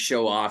you to like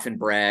show off and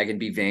brag and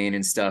be vain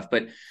and stuff.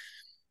 But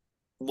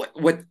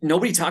what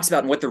nobody talks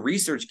about and what the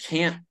research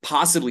can't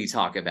possibly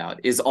talk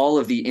about is all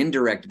of the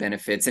indirect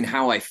benefits and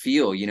how I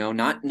feel, you know,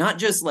 not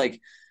just like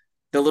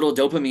the little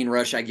dopamine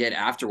rush I get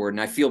afterward,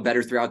 and I feel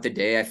better throughout the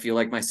day. I feel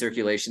like my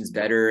circulation's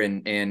better,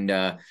 and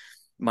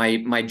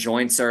my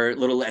joints are a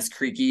little less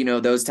creaky, you know,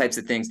 those types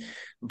of things.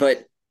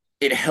 But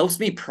it helps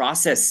me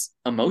process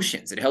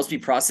emotions. It helps me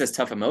process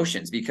tough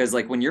emotions, because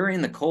like when you're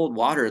in the cold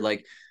water,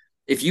 like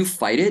if you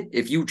fight it,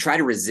 if you try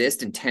to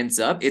resist and tense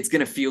up, it's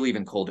going to feel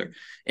even colder.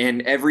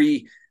 And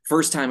every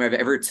first time I've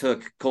ever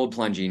took cold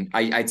plunging,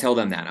 I tell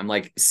them that. I'm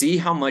like, see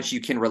how much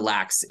you can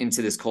relax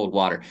into this cold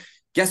water.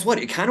 Guess what?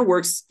 It kind of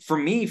works for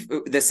me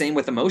the same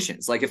with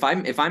emotions. Like if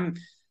I'm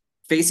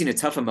facing a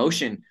tough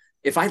emotion,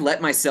 if I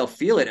let myself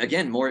feel it,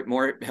 again,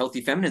 more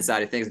healthy feminine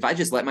side of things, if I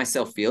just let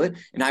myself feel it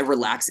and I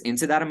relax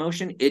into that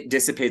emotion, it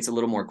dissipates a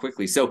little more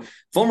quickly. So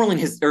foam rolling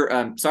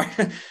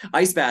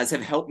ice baths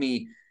have helped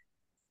me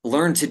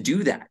learn to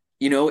do that.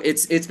 You know,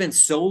 it's been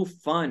so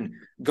fun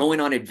going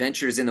on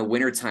adventures in the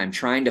wintertime,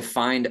 trying to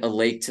find a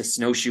lake to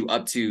snowshoe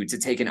up to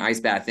take an ice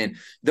bath in.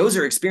 Those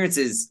are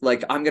experiences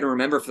like I'm going to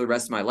remember for the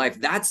rest of my life.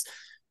 That's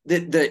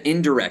the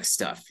indirect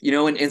stuff, you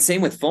know, and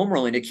same with foam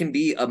rolling. It can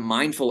be a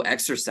mindful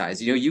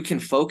exercise. You know, you can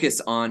focus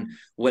on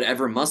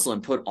whatever muscle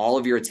and put all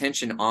of your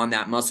attention on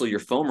that muscle you're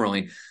foam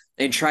rolling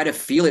and try to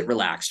feel it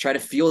relax, try to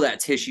feel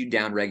that tissue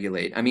down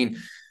regulate. I mean,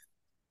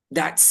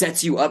 that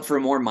sets you up for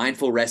a more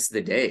mindful rest of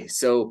the day.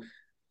 So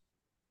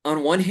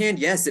on one hand,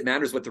 yes, it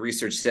matters what the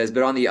research says,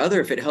 but on the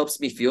other, if it helps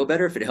me feel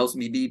better, if it helps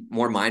me be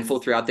more mindful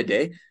throughout the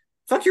day,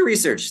 fuck your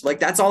research. Like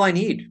that's all I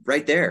need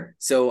right there.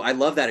 So I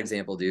love that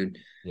example, dude.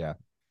 Yeah.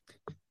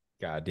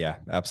 God. Yeah,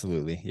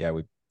 absolutely. Yeah.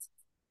 We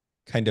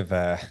kind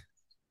of,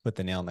 put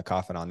the nail in the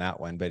coffin on that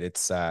one, but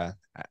it's,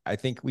 I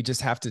think we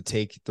just have to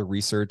take the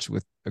research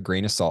with a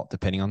grain of salt,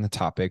 depending on the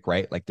topic,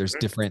 right? Like there's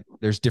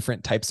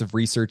different types of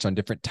research on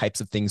different types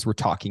of things we're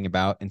talking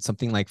about. And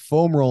something like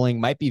foam rolling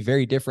might be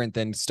very different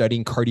than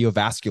studying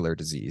cardiovascular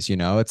disease. You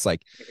know, it's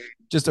like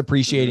just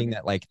appreciating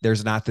that, like,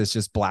 there's not this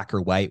just black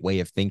or white way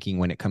of thinking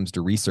when it comes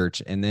to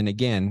research. And then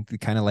again,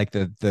 kind of like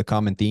the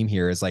common theme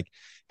here is like,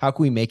 how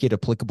can we make it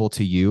applicable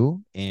to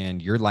you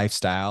and your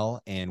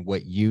lifestyle and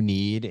what you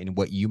need and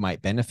what you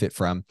might benefit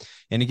from?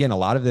 And again, a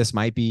lot of this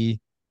might be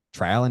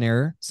trial and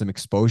error, some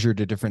exposure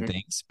to different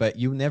things, but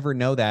you never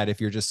know that if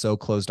you're just so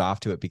closed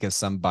off to it because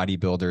some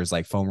bodybuilders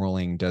like foam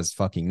rolling does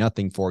fucking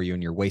nothing for you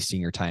and you're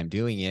wasting your time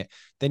doing it,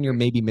 then you're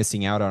maybe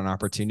missing out on an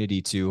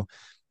opportunity to,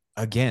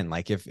 again,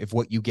 like if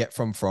what you get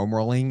from foam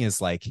rolling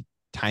is like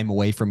time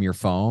away from your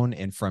phone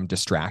and from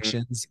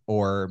distractions,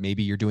 or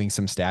maybe you're doing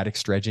some static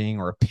stretching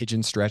or a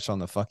pigeon stretch on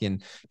the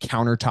fucking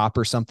countertop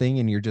or something,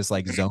 and you're just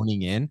like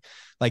zoning in,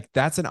 like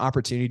that's an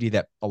opportunity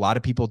that a lot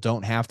of people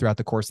don't have throughout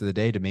the course of the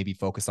day to maybe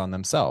focus on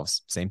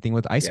themselves. Same thing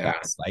with ice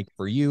baths. Like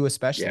for you,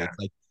 especially, it's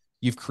like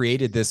you've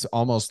created this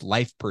almost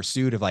life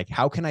pursuit of like,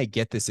 how can I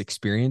get this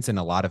experience in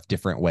a lot of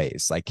different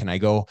ways? Like, can I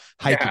go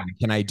hiking?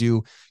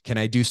 Yeah. Can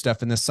I do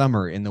stuff in the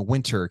summer, in the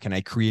winter? Can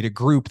I create a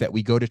group that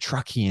we go to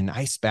trucking and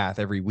ice bath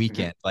every Mm-hmm.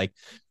 weekend? Like,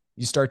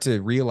 you start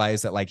to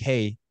realize that like,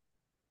 hey,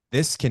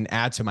 this can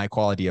add to my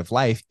quality of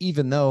life,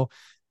 even though,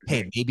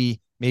 hey,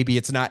 maybe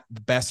it's not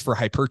the best for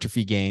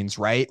hypertrophy gains,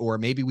 right? Or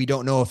maybe we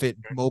don't know if it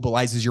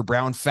mobilizes your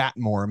brown fat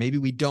more. Maybe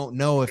we don't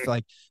know if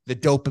like the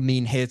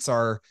dopamine hits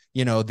are,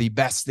 the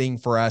best thing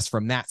for us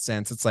from that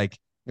sense. It's like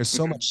there's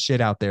so Mm-hmm. much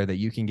shit out there that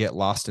you can get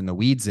lost in the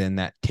weeds in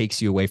that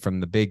takes you away from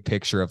the big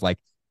picture of like,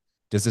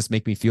 does this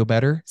make me feel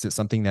better? Is it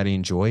something that I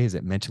enjoy? Is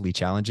it mentally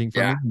challenging for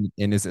Yeah. me?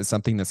 And is it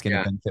something that's going to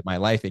Yeah. benefit my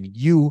life? And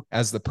you,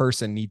 as the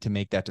person, need to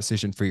make that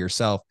decision for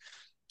yourself.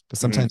 But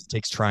sometimes Mm-hmm. it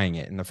takes trying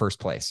it in the first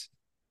place.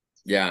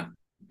 Yeah.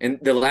 And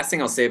the last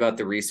thing I'll say about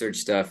the research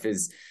stuff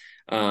is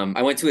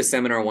I went to a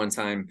seminar one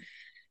time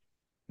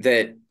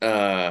that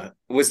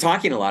was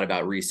talking a lot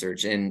about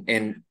research,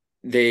 and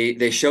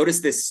they showed us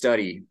this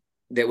study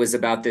that was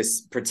about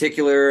this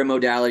particular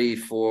modality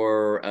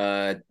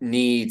for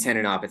knee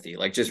tendinopathy,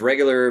 like just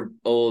regular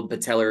old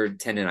patellar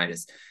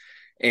tendonitis.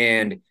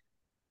 And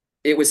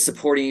it was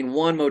supporting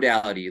one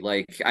modality.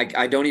 Like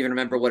I don't even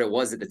remember what it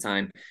was at the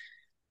time.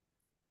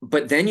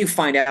 But then you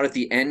find out at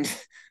the end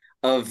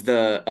of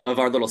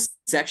our little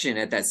section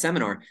at that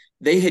seminar,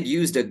 they had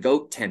used a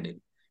goat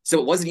tendon. So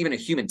it wasn't even a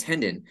human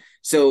tendon.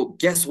 So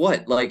guess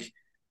what? Like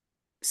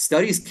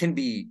studies can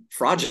be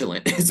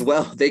fraudulent as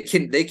well. They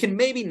can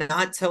maybe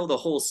not tell the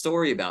whole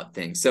story about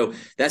things. So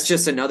that's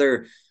just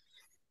another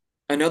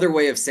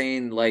way of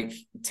saying like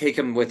take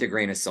them with a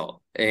grain of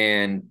salt.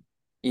 And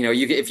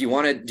if you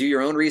want to do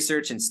your own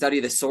research and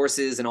study the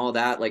sources and all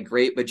that, like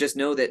great, but just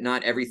know that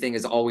not everything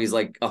is always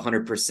like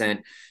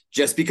 100%.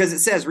 Just because it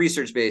says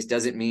research based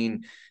doesn't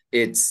mean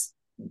it's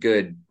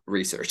good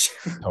research.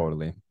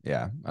 Totally.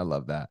 Yeah. I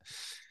love that.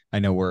 I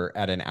know we're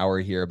at an hour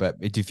here, but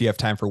if you have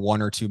time for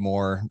one or two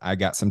more, I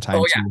got some time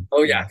Oh yeah. too.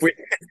 Oh Yeah. yeah.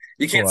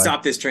 You can't Cool.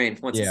 stop this train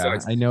once it Yeah.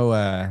 starts. I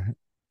know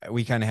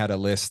we kind of had a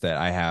list that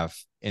I have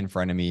in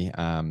front of me.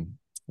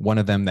 One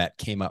of them that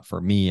came up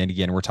for me, and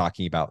again, we're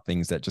talking about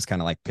things that just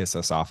kind of like piss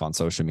us off on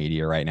social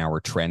media right now,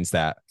 or trends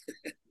that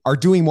are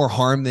doing more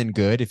harm than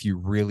good if you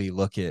really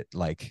look at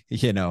like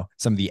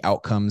some of the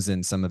outcomes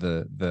and some of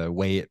the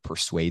way it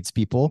persuades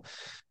people.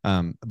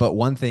 But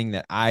one thing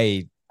that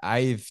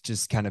I've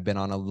just kind of been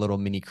on a little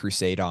mini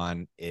crusade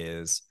on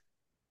is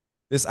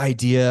this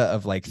idea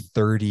of like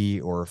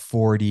 30 or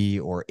 40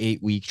 or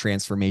 8-week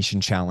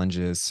transformation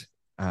challenges.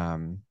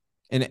 And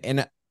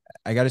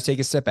I got to take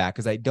a step back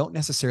because I don't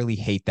necessarily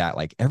hate that.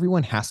 Like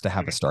everyone has to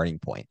have a starting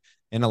point.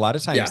 And a lot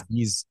of times Yeah.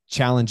 these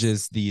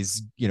challenges,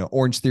 these,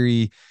 Orange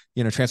Theory,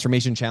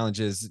 transformation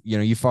challenges,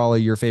 you follow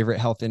your favorite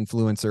health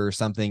influencer or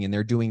something, and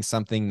they're doing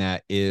something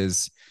that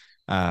is,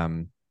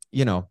 that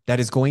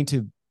is going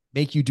to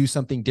make you do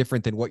something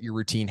different than what your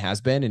routine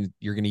has been. And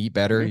you're going to eat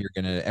better. Mm-hmm. You're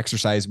going to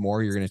exercise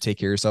more. You're going to take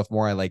care of yourself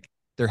more.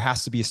 There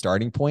has to be a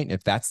starting point.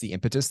 If that's the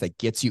impetus that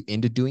gets you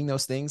into doing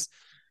those things,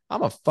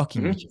 I'm a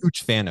fucking Mm-hmm.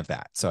 huge fan of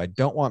that. So I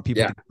don't want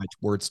people Yeah. to get my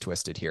words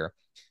twisted here.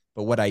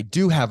 But what I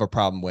do have a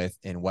problem with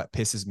and what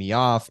pisses me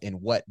off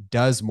and what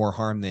does more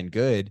harm than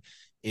good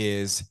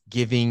is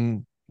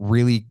giving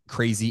really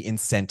crazy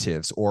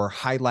incentives or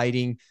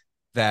highlighting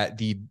that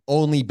the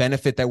only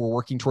benefit that we're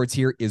working towards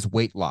here is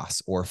weight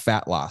loss or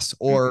fat loss,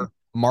 Mm-hmm. or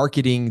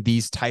marketing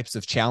these types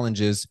of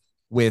challenges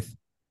with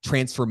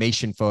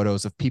transformation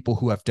photos of people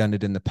who have done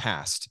it in the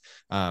past,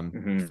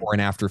 Mm-hmm. before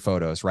and after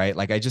photos, right?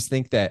 Like I just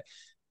think that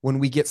when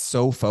we get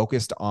so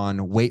focused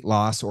on weight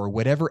loss or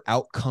whatever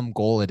outcome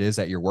goal it is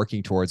that you're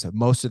working towards,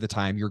 most of the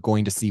time you're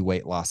going to see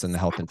weight loss in the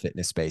health and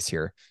fitness space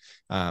here.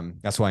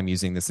 That's why I'm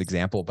using this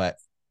example, but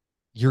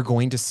you're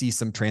going to see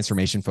some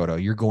transformation photo.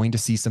 You're going to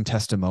see some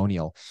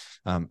testimonial.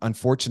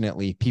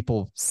 Unfortunately,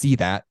 people see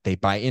that, they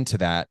buy into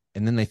that,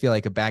 and then they feel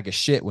like a bag of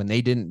shit when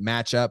they didn't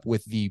match up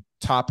with the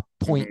top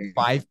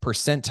 0.5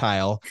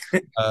 percentile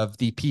of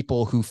the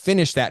people who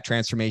finished that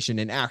transformation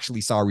and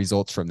actually saw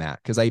results from that.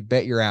 Because I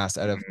bet your ass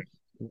out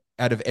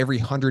of every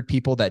 100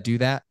 people that do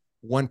that,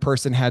 one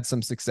person had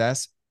some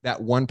success.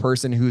 That one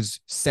person who's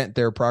sent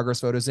their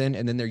progress photos in,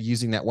 and then they're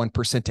using that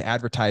 1% to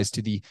advertise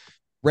to the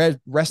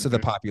rest of the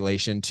Mm-hmm.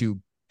 population to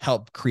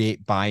help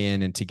create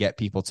buy-in and to get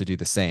people to do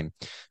the same.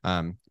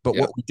 But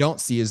Yeah. what we don't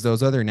see is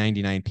those other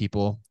 99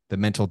 people, the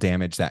mental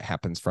damage that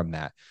happens from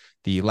that,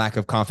 the lack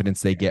of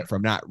confidence they get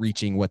from not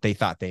reaching what they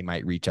thought they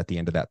might reach at the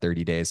end of that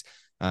 30 days.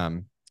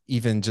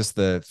 Even just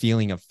the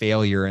feeling of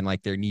failure and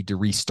like their need to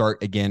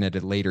restart again at a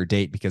later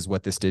date because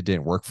what this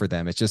didn't work for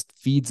them. It just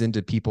feeds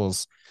into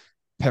people's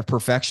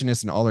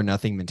perfectionist and all or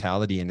nothing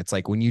mentality. And it's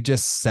like when you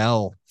just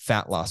sell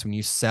fat loss, when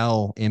you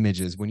sell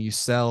images, when you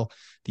sell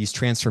these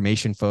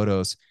transformation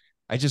photos,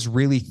 I just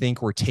really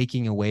think we're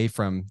taking away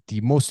from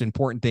the most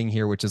important thing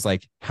here, which is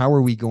like, how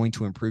are we going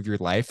to improve your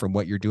life from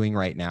what you're doing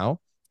right now?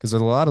 Because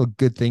there's a lot of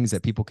good things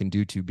that people can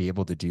do to be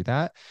able to do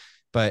that.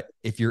 But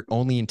if your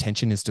only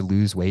intention is to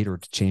lose weight or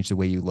to change the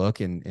way you look,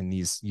 and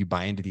you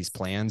buy into these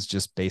plans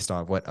just based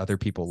on what other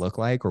people look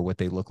like or what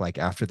they look like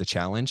after the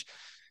challenge,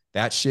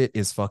 that shit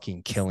is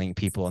fucking killing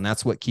people. And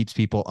that's what keeps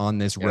people on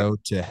this Yep.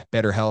 road to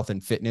better health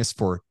and fitness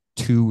for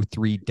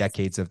 2-3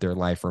 decades of their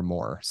life or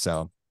more.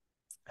 So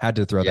had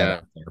to throw that Yeah,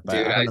 out there, but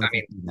dude. I I, don't know I if you've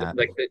mean, seen that.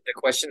 like the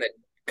question that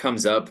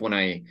comes up when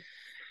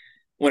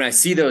I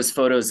see those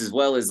photos as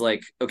well is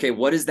like, okay,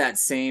 what does that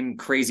same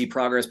crazy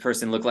progress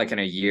person look like in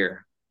a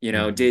year? You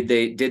know,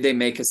 Mhm. did they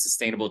make a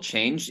sustainable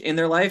change in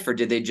their life, or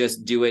did they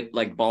just do it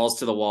like balls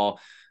to the wall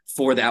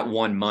for that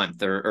 1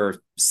 month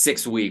or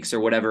 6 weeks or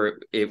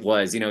whatever it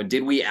was? You know,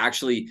 did we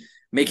actually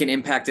make an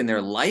impact in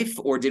their life,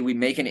 or did we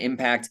make an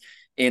impact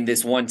in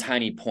this one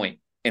tiny point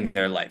in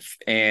their life?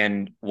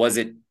 And was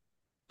it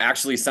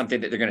actually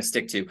something that they're going to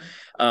stick to?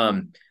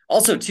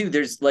 Also, too,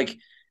 there's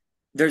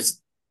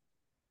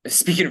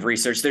speaking of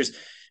research,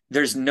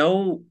 there's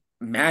no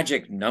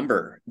magic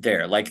number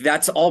there. Like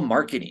that's all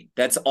marketing.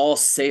 That's all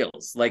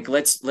sales. Like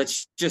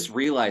let's just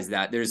realize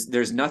that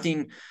there's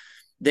nothing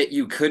that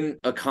you couldn't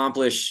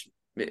accomplish,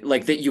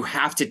 like that you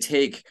have to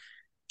take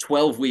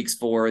 12 weeks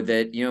for,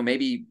 that, you know,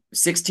 maybe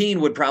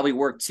 16 would probably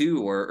work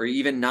too, or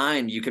even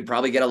 9. You could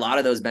probably get a lot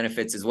of those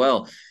benefits as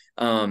well.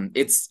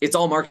 It's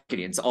all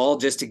marketing. It's all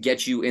just to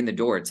get you in the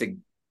door, to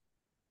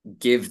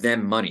give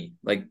them money.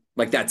 Like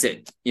that's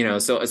it, you know?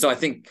 So I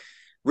think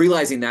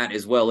realizing that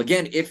as well,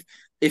 again, if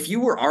you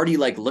were already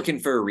like looking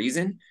for a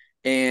reason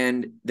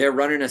and they're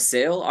running a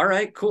sale, all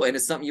right, cool. And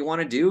it's something you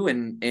want to do,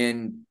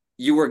 and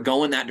you were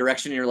going that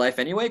direction in your life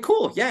anyway,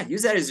 cool. Yeah.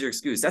 Use that as your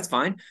excuse. That's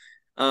fine.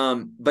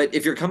 But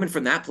if you're coming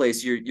from that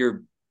place,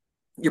 you're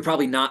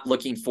probably not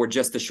looking for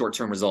just the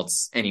short-term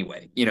results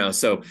anyway, you know?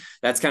 So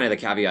that's kind of the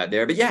caveat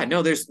there. But yeah,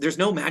 no, there's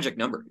no magic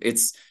number.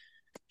 It's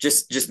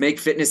just make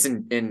fitness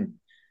and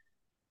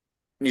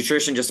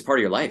nutrition just a part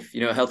of your life,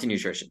 you know, healthy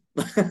nutrition.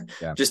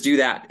 Yeah. Just do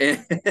that.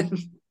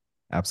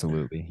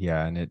 Absolutely.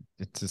 Yeah. And it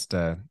just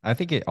I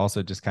think it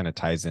also just kind of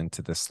ties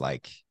into this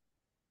like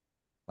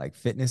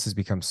fitness has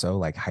become so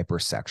like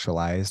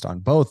hypersexualized on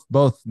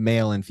both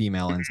male and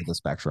female ends of the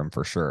spectrum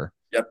for sure.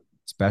 Yep.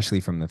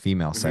 Especially from the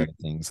female Mm-hmm. side of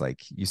things.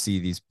 Like you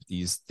see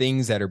these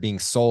things that are being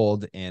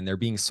sold, and they're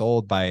being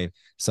sold by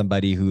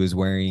somebody who is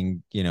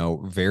wearing, you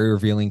know, very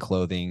revealing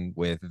clothing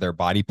with their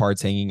body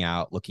parts hanging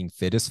out, looking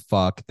fit as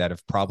fuck, that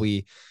have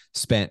probably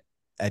spent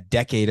a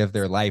decade of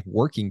their life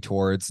working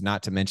towards,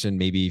 not to mention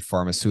maybe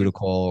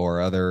pharmaceutical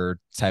or other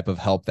type of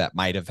help that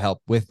might have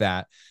helped with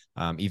that.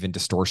 Even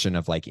distortion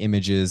of like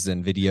images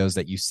and videos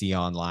that you see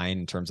online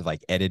in terms of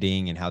like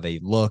editing and how they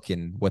look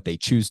and what they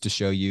choose to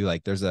show you.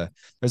 Like there's a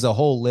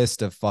whole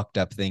list of fucked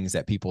up things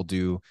that people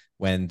do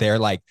when they're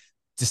like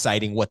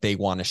deciding what they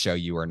want to show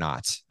you or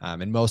not.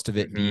 And most of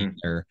it being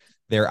Mm-hmm.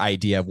 their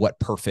idea of what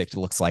perfect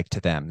looks like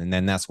to them. And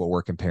then that's what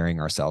we're comparing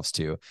ourselves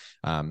to.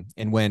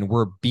 And when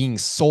we're being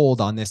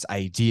sold on this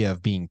idea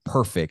of being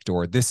perfect,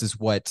 or this is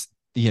what,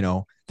 you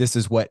know, this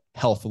is what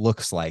health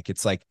looks like,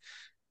 it's like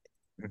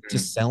Mm-hmm.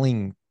 just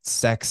selling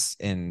sex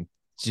and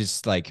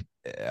just like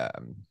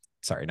um,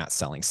 sorry, not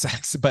selling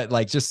sex, but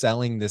like just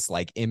selling this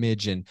like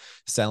image and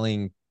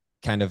selling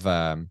kind of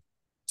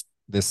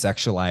this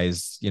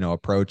sexualized, you know,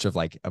 approach of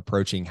like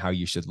approaching how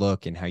you should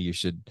look and how you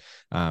should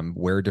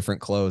wear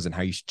different clothes and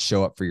how you should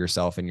show up for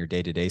yourself in your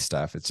day-to-day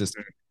stuff. It's just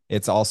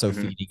it's also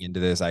Mm-hmm. feeding into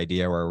this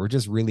idea where we're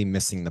just really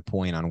missing the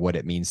point on what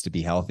it means to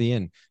be healthy,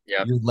 and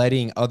Yep. you're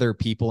letting other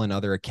people and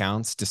other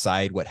accounts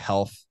decide what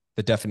health,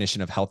 the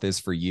definition of health, is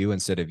for you,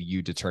 instead of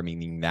you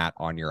determining that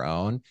on your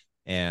own.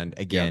 And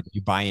again, Yep.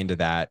 you buy into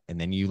that, and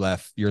then you're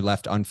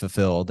left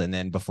unfulfilled, and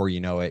then before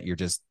you know it, you're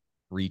just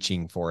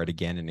reaching for it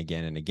again and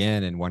again and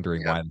again and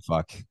wondering Yep. why the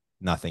fuck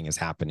nothing is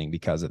happening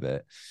because of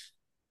it.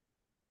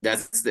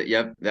 That's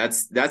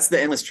the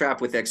endless trap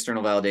with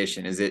external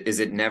validation.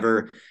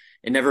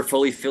 It never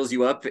fully fills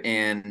you up,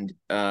 and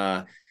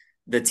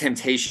the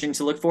temptation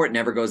to look for it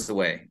never goes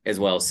away as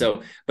well.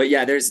 So, but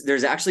yeah,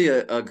 there's actually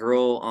a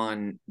girl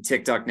on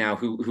TikTok now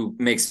who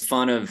makes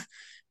fun of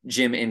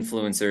gym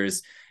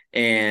influencers,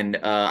 and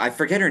I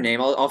forget her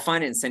name. I'll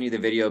find it and send you the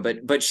video.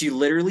 But she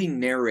literally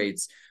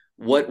narrates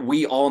what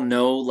we all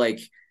know,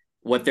 like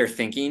what they're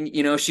thinking.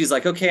 You know, she's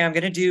like, okay, I'm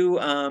gonna do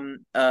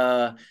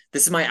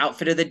this is my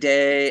outfit of the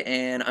day,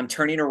 and I'm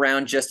turning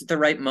around just at the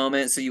right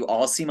moment so you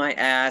all see my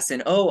ass,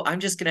 and oh,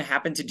 I'm just going to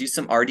happen to do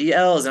some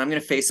RDLs, and I'm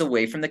going to face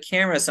away from the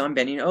camera so I'm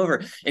bending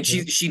over, and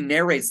Yeah, she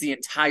narrates the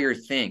entire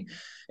thing.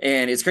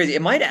 And it's crazy.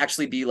 It might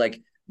actually be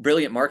like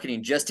brilliant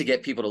marketing just to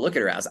get people to look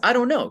at her ass. I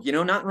don't know, you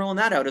know, not ruling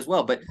that out as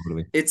well, but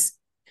totally. it's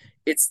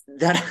it's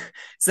that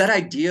it's that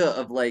idea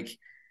of like,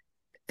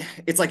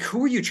 it's like,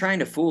 who are you trying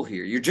to fool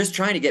here? You're just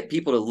trying to get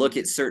people to look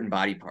at certain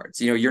body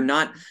parts. You know, you're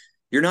not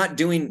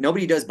doing,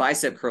 nobody does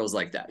bicep curls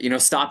like that. You know,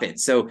 stop it.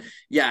 So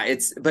yeah,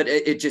 but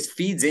it just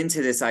feeds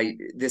into this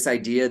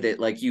idea that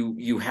like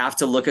you have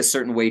to look a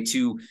certain way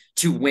to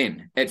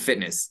win at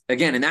fitness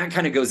again. And that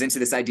kind of goes into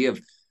this idea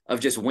of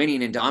just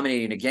winning and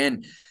dominating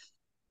again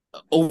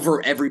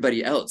over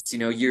everybody else. You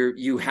know,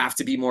 you have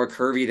to be more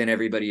curvy than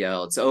everybody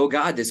else. Oh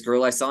God, this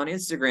girl I saw on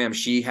Instagram,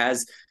 she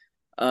has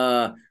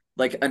uh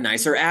like a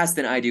nicer ass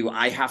than I do.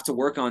 I have to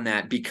work on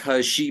that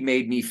because she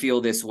made me feel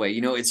this way. You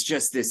know, it's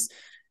just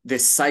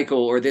this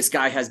cycle, or this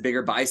guy has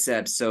bigger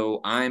biceps,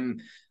 so I'm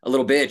a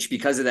little bitch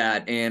because of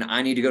that, and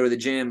I need to go to the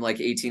gym like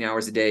 18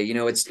 hours a day.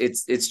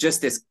 It's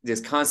just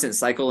this constant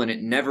cycle,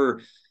 and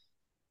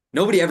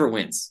nobody ever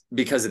wins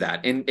because of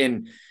that.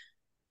 And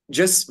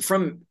just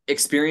from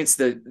experience,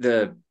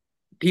 the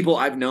people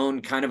I've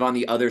known kind of on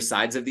the other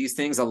sides of these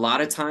things, a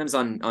lot of times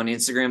on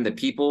Instagram, the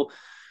people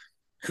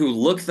who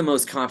look the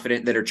most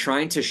confident, that are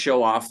trying to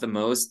show off the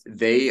most,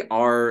 they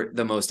are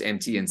the most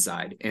empty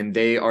inside, and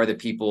they are the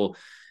people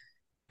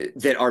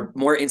that are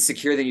more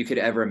insecure than you could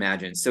ever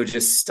imagine. So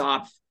just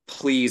stop,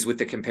 please, with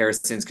the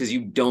comparisons, because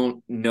you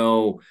don't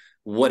know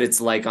what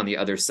it's like on the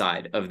other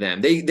side of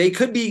them. They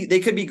could be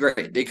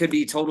great. They could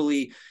be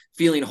totally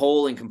feeling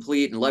whole and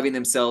complete and loving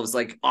themselves.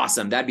 Like,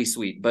 awesome, that'd be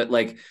sweet. But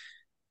like,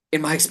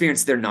 in my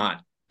experience, they're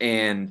not.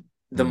 And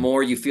the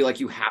more you feel like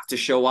you have to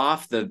show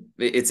off,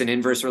 it's an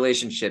inverse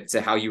relationship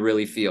to how you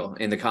really feel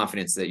and the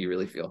confidence that you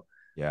really feel.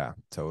 Yeah,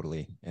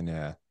 totally. And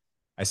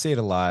I say it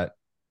a lot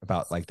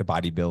about like the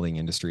bodybuilding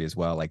industry as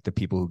well, like the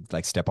people who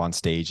like step on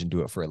stage and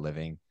do it for a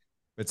living.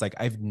 But it's like,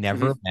 I've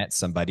never met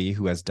somebody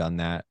who has done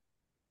that.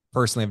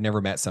 Personally, I've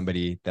never met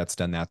somebody that's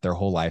done that their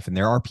whole life. And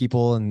there are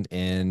people and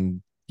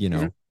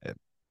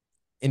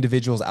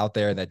individuals out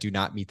there that do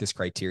not meet this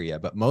criteria.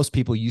 But most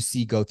people you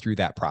see go through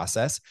that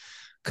process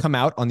come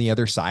out on the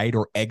other side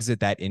or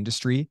exit that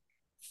industry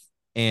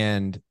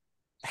and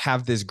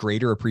have this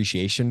greater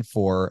appreciation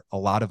for a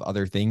lot of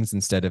other things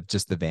instead of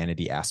just the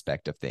vanity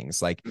aspect of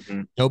things. Like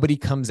nobody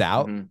comes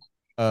out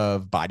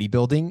of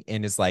bodybuilding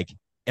and is like,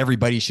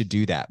 everybody should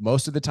do that.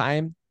 Most of the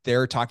time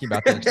they're talking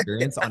about their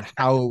experience on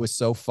how it was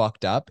so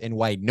fucked up and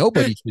why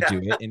nobody should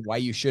do it and why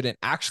you shouldn't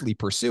actually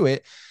pursue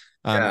it.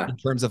 In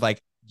terms of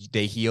like,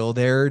 they heal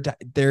their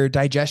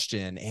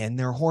digestion and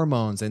their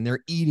hormones, and they're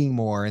eating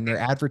more, and they're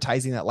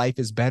advertising that life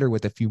is better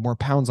with a few more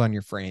pounds on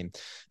your frame.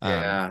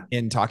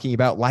 And talking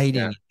about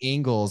lighting,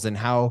 angles, and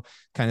how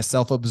kind of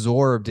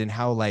self-absorbed and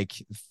how like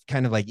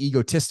kind of like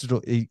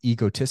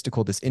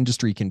egotistical this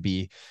industry can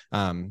be.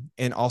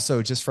 And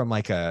also just from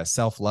like a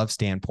self-love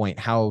standpoint,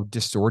 how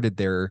distorted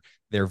their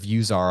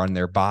views are on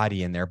their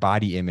body and their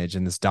body image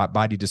and this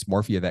body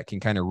dysmorphia that can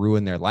kind of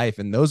ruin their life.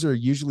 And those are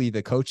usually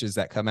the coaches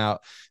that come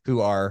out who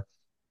are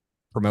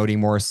promoting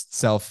more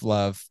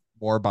self-love,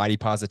 more body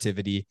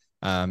positivity,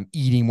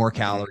 eating more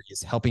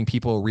calories, helping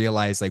people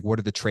realize like, what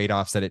are the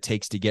trade-offs that it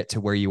takes to get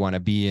to where you want to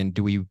be? And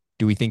do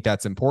we think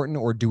that's important,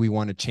 or do we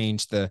want to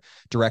change the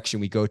direction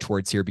we go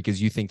towards here because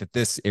you think that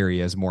this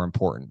area is more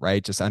important,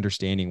 right? Just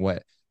understanding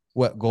what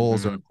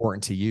goals are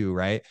important to you,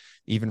 right?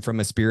 Even from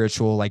a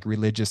spiritual, like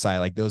religious side,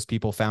 like those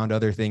people found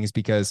other things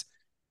because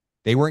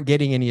they weren't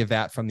getting any of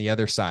that from the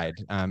other side.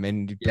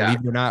 And believe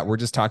it or not, we're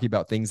just talking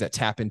about things that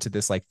tap into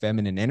this like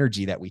feminine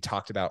energy that we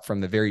talked about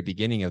from the very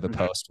beginning of the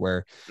post,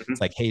 where it's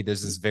like, hey,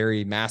 there's this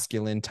very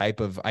masculine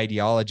type of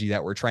ideology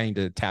that we're trying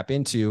to tap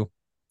into.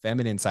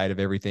 Feminine side of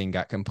everything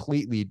got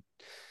completely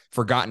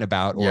forgotten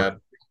about,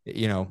 or,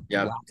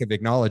 lack of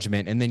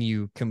acknowledgement. And then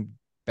you can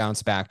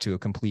bounce back to a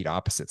complete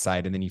opposite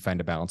side. And then you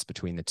find a balance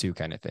between the two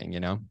kind of thing,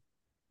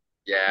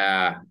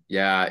 Yeah.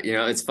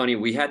 It's funny.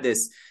 We had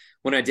this,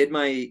 when I did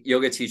my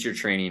yoga teacher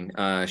training,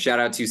 shout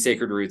out to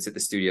Sacred Roots at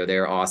the studio. They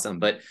are awesome.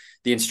 But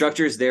the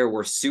instructors there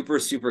were super,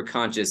 super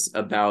conscious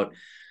about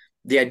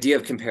the idea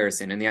of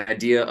comparison and the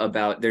idea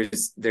about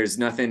there's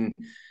nothing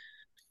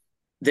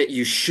that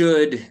you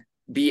should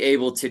be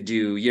able to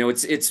do.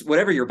 It's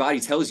whatever your body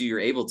tells you you're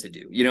able to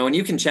do, and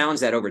you can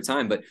challenge that over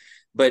time.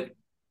 But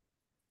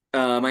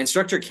my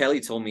instructor, Kelly,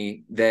 told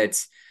me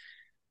that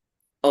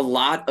a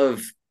lot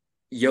of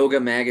yoga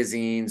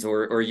magazines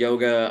or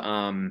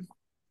yoga,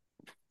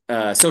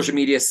 social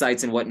media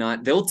sites and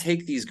whatnot, they'll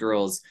take these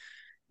girls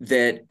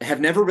that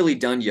have never really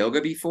done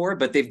yoga before,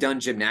 but they've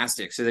done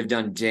gymnastics, so they've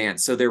done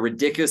dance, so they're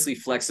ridiculously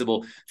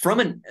flexible from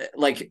an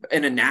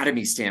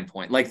anatomy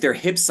standpoint. Like their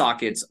hip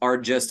sockets are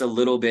just a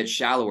little bit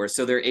shallower,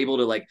 so they're able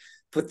to like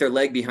put their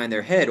leg behind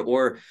their head,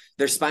 or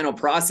their spinal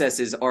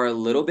processes are a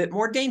little bit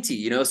more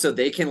dainty, so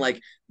they can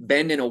like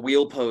bend in a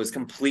wheel pose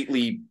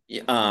completely,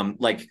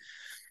 like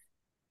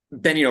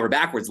bending over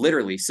backwards,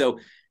 literally. So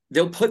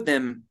they'll put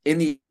them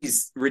in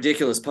these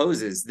ridiculous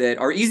poses that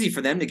are easy for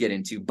them to get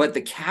into, but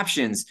the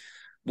captions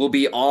will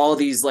be all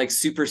these like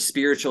super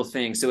spiritual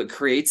things. So it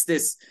creates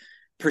this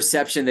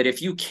perception that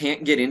if you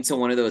can't get into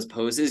one of those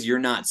poses, you're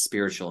not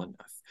spiritual enough.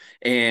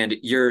 And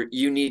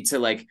you need to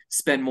like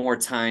spend more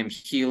time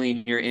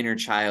healing your inner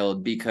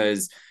child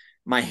because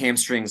my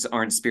hamstrings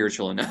aren't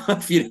spiritual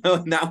enough,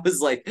 and that was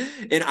like,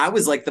 and I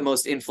was like the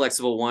most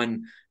inflexible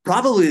one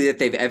probably that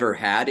they've ever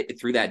had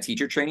through that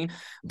teacher training.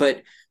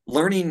 But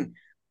learning,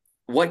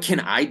 what can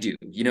I do?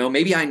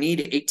 Maybe I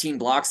need 18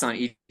 blocks on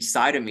each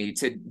side of me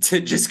to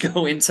just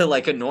go into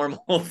like a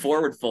normal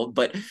forward fold,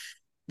 but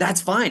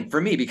that's fine for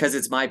me because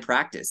it's my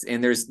practice.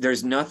 And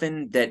there's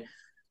nothing that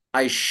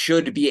I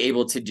should be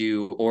able to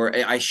do, or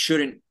I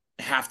shouldn't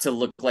have to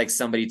look like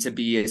somebody to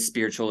be as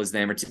spiritual as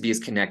them or to be as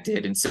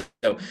connected. And so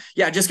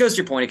yeah, it just goes to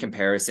your point of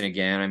comparison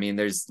again. I mean,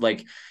 there's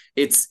like,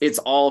 it's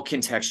all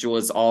contextual,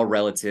 it's all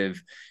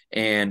relative.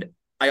 And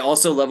I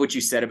also love what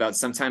you said about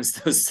sometimes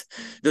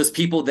those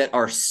people that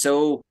are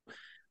so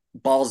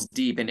balls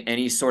deep in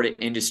any sort of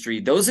industry.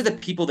 Those are the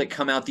people that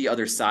come out the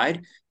other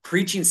side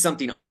preaching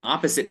something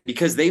opposite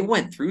because they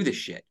went through the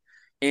shit.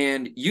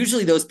 And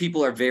usually those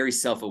people are very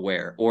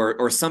self-aware,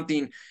 or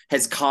something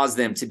has caused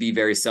them to be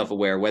very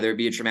self-aware, whether it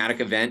be a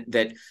traumatic event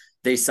that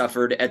they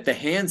suffered at the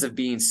hands of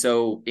being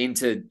so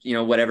into,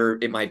 whatever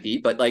it might be.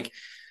 But like,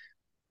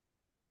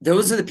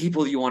 those are the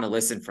people you want to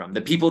listen from,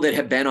 the people that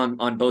have been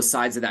on both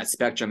sides of that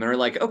spectrum and are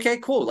like, okay,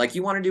 cool. Like,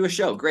 you want to do a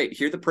show. Great.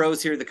 Here are the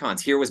pros, here are the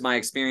cons. Here was my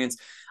experience.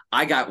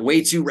 I got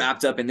way too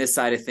wrapped up in this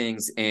side of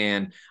things,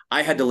 and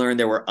I had to learn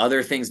there were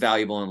other things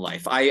valuable in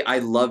life. I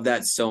love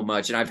that so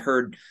much. And I've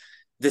heard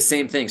the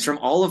same things from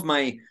all of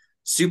my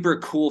super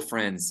cool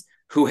friends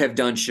who have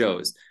done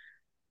shows.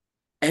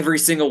 Every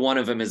single one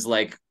of them is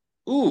like,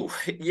 ooh,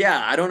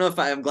 yeah, I don't know if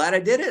I'm glad I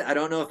did it. I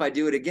don't know if I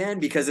do it again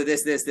because of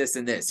this,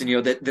 and this. And,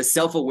 the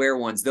self-aware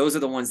ones, those are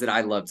the ones that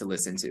I love to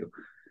listen to.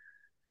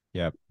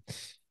 Yep.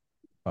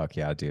 Fuck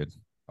yeah, dude.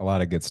 A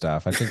lot of good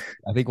stuff. I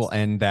think we'll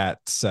end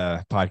that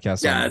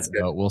podcast. Yeah, that's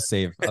good. We'll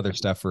save other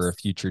stuff for a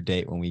future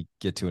date when we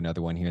get to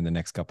another one here in the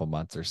next couple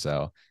months or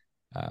so.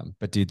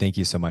 But dude, thank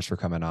you so much for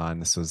coming on.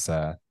 This was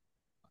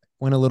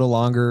went a little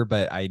longer,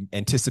 but I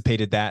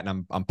anticipated that,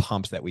 and I'm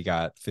pumped that we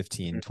got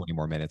 15, 20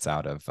 more minutes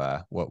out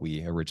of what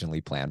we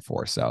originally planned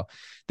for. So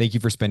thank you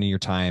for spending your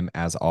time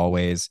as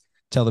always.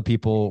 Tell the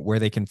people where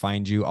they can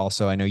find you.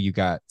 Also, I know you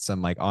got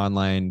some like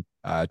online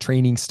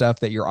training stuff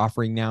that you're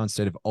offering now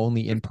instead of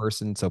only in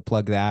person. So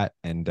plug that,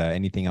 and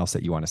anything else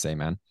that you want to say,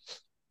 man.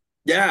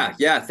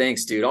 Yeah.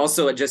 Thanks, dude.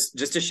 Also,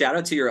 just a shout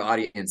out to your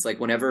audience. Like,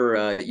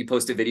 whenever you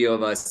post a video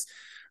of us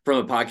from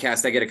a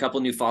podcast, I get a couple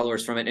new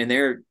followers from it, and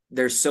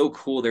they're so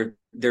cool.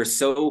 They're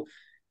so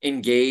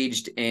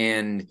engaged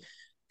and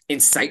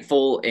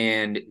insightful,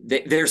 and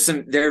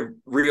they're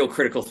real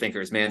critical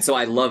thinkers, man. So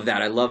I love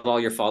that. I love all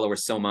your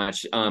followers so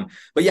much.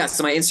 But yeah,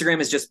 so my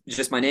Instagram is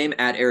just my name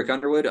at Erik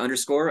Underwood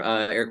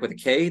 _ Erik with a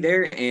K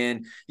there.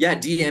 And yeah,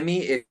 DM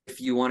me if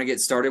you want to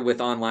get started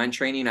with online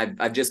training.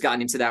 I've just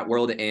gotten into that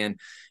world, and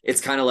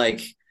it's kind of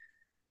like,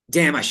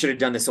 damn, I should have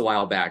done this a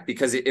while back,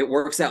 because it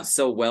works out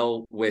so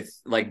well with,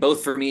 like,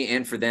 both for me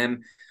and for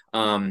them.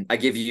 I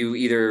give you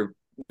either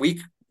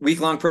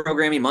week-long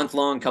programming,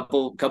 month-long,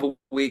 couple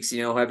weeks,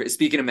 however.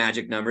 Speaking of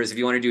magic numbers, if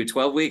you want to do a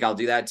 12-week, I'll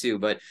do that too.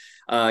 But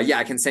yeah,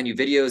 I can send you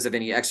videos of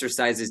any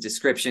exercises,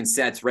 descriptions,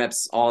 sets,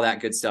 reps, all that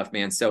good stuff,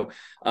 man. So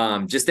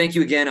just thank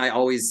you again. I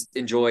always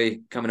enjoy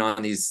coming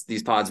on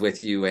these pods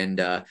with you,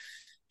 and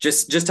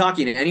just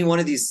talking. Any one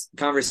of these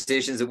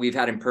conversations that we've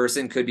had in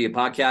person could be a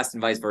podcast,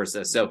 and vice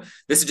versa. So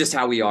this is just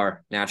how we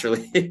are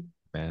naturally.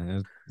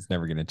 Man, it's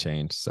never going to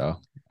change.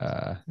 So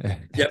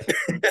Yep.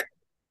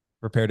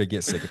 prepare to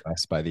get sick of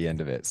us by the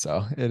end of it.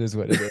 So it is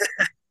what it is.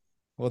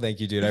 Well, thank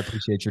you, dude. I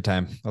appreciate your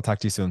time. I'll talk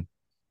to you soon.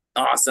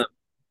 Awesome.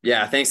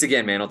 Yeah. Thanks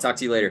again, man. I'll talk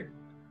to you later.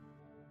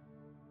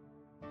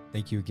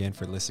 Thank you again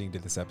for listening to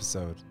this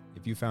episode.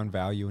 If you found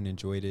value and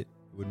enjoyed it,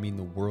 it would mean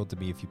the world to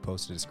me if you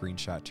posted a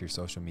screenshot to your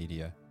social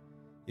media.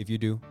 If you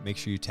do, make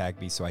sure you tag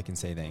me so I can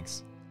say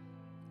thanks.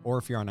 Or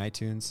if you're on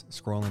iTunes,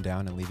 scrolling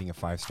down and leaving a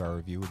 5-star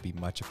review would be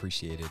much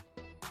appreciated.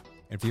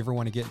 And if you ever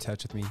want to get in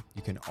touch with me,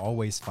 you can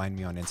always find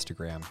me on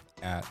Instagram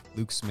at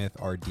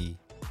LukeSmithRD.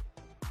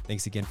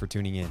 Thanks again for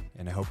tuning in,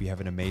 and I hope you have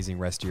an amazing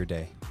rest of your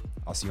day.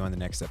 I'll see you on the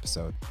next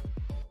episode.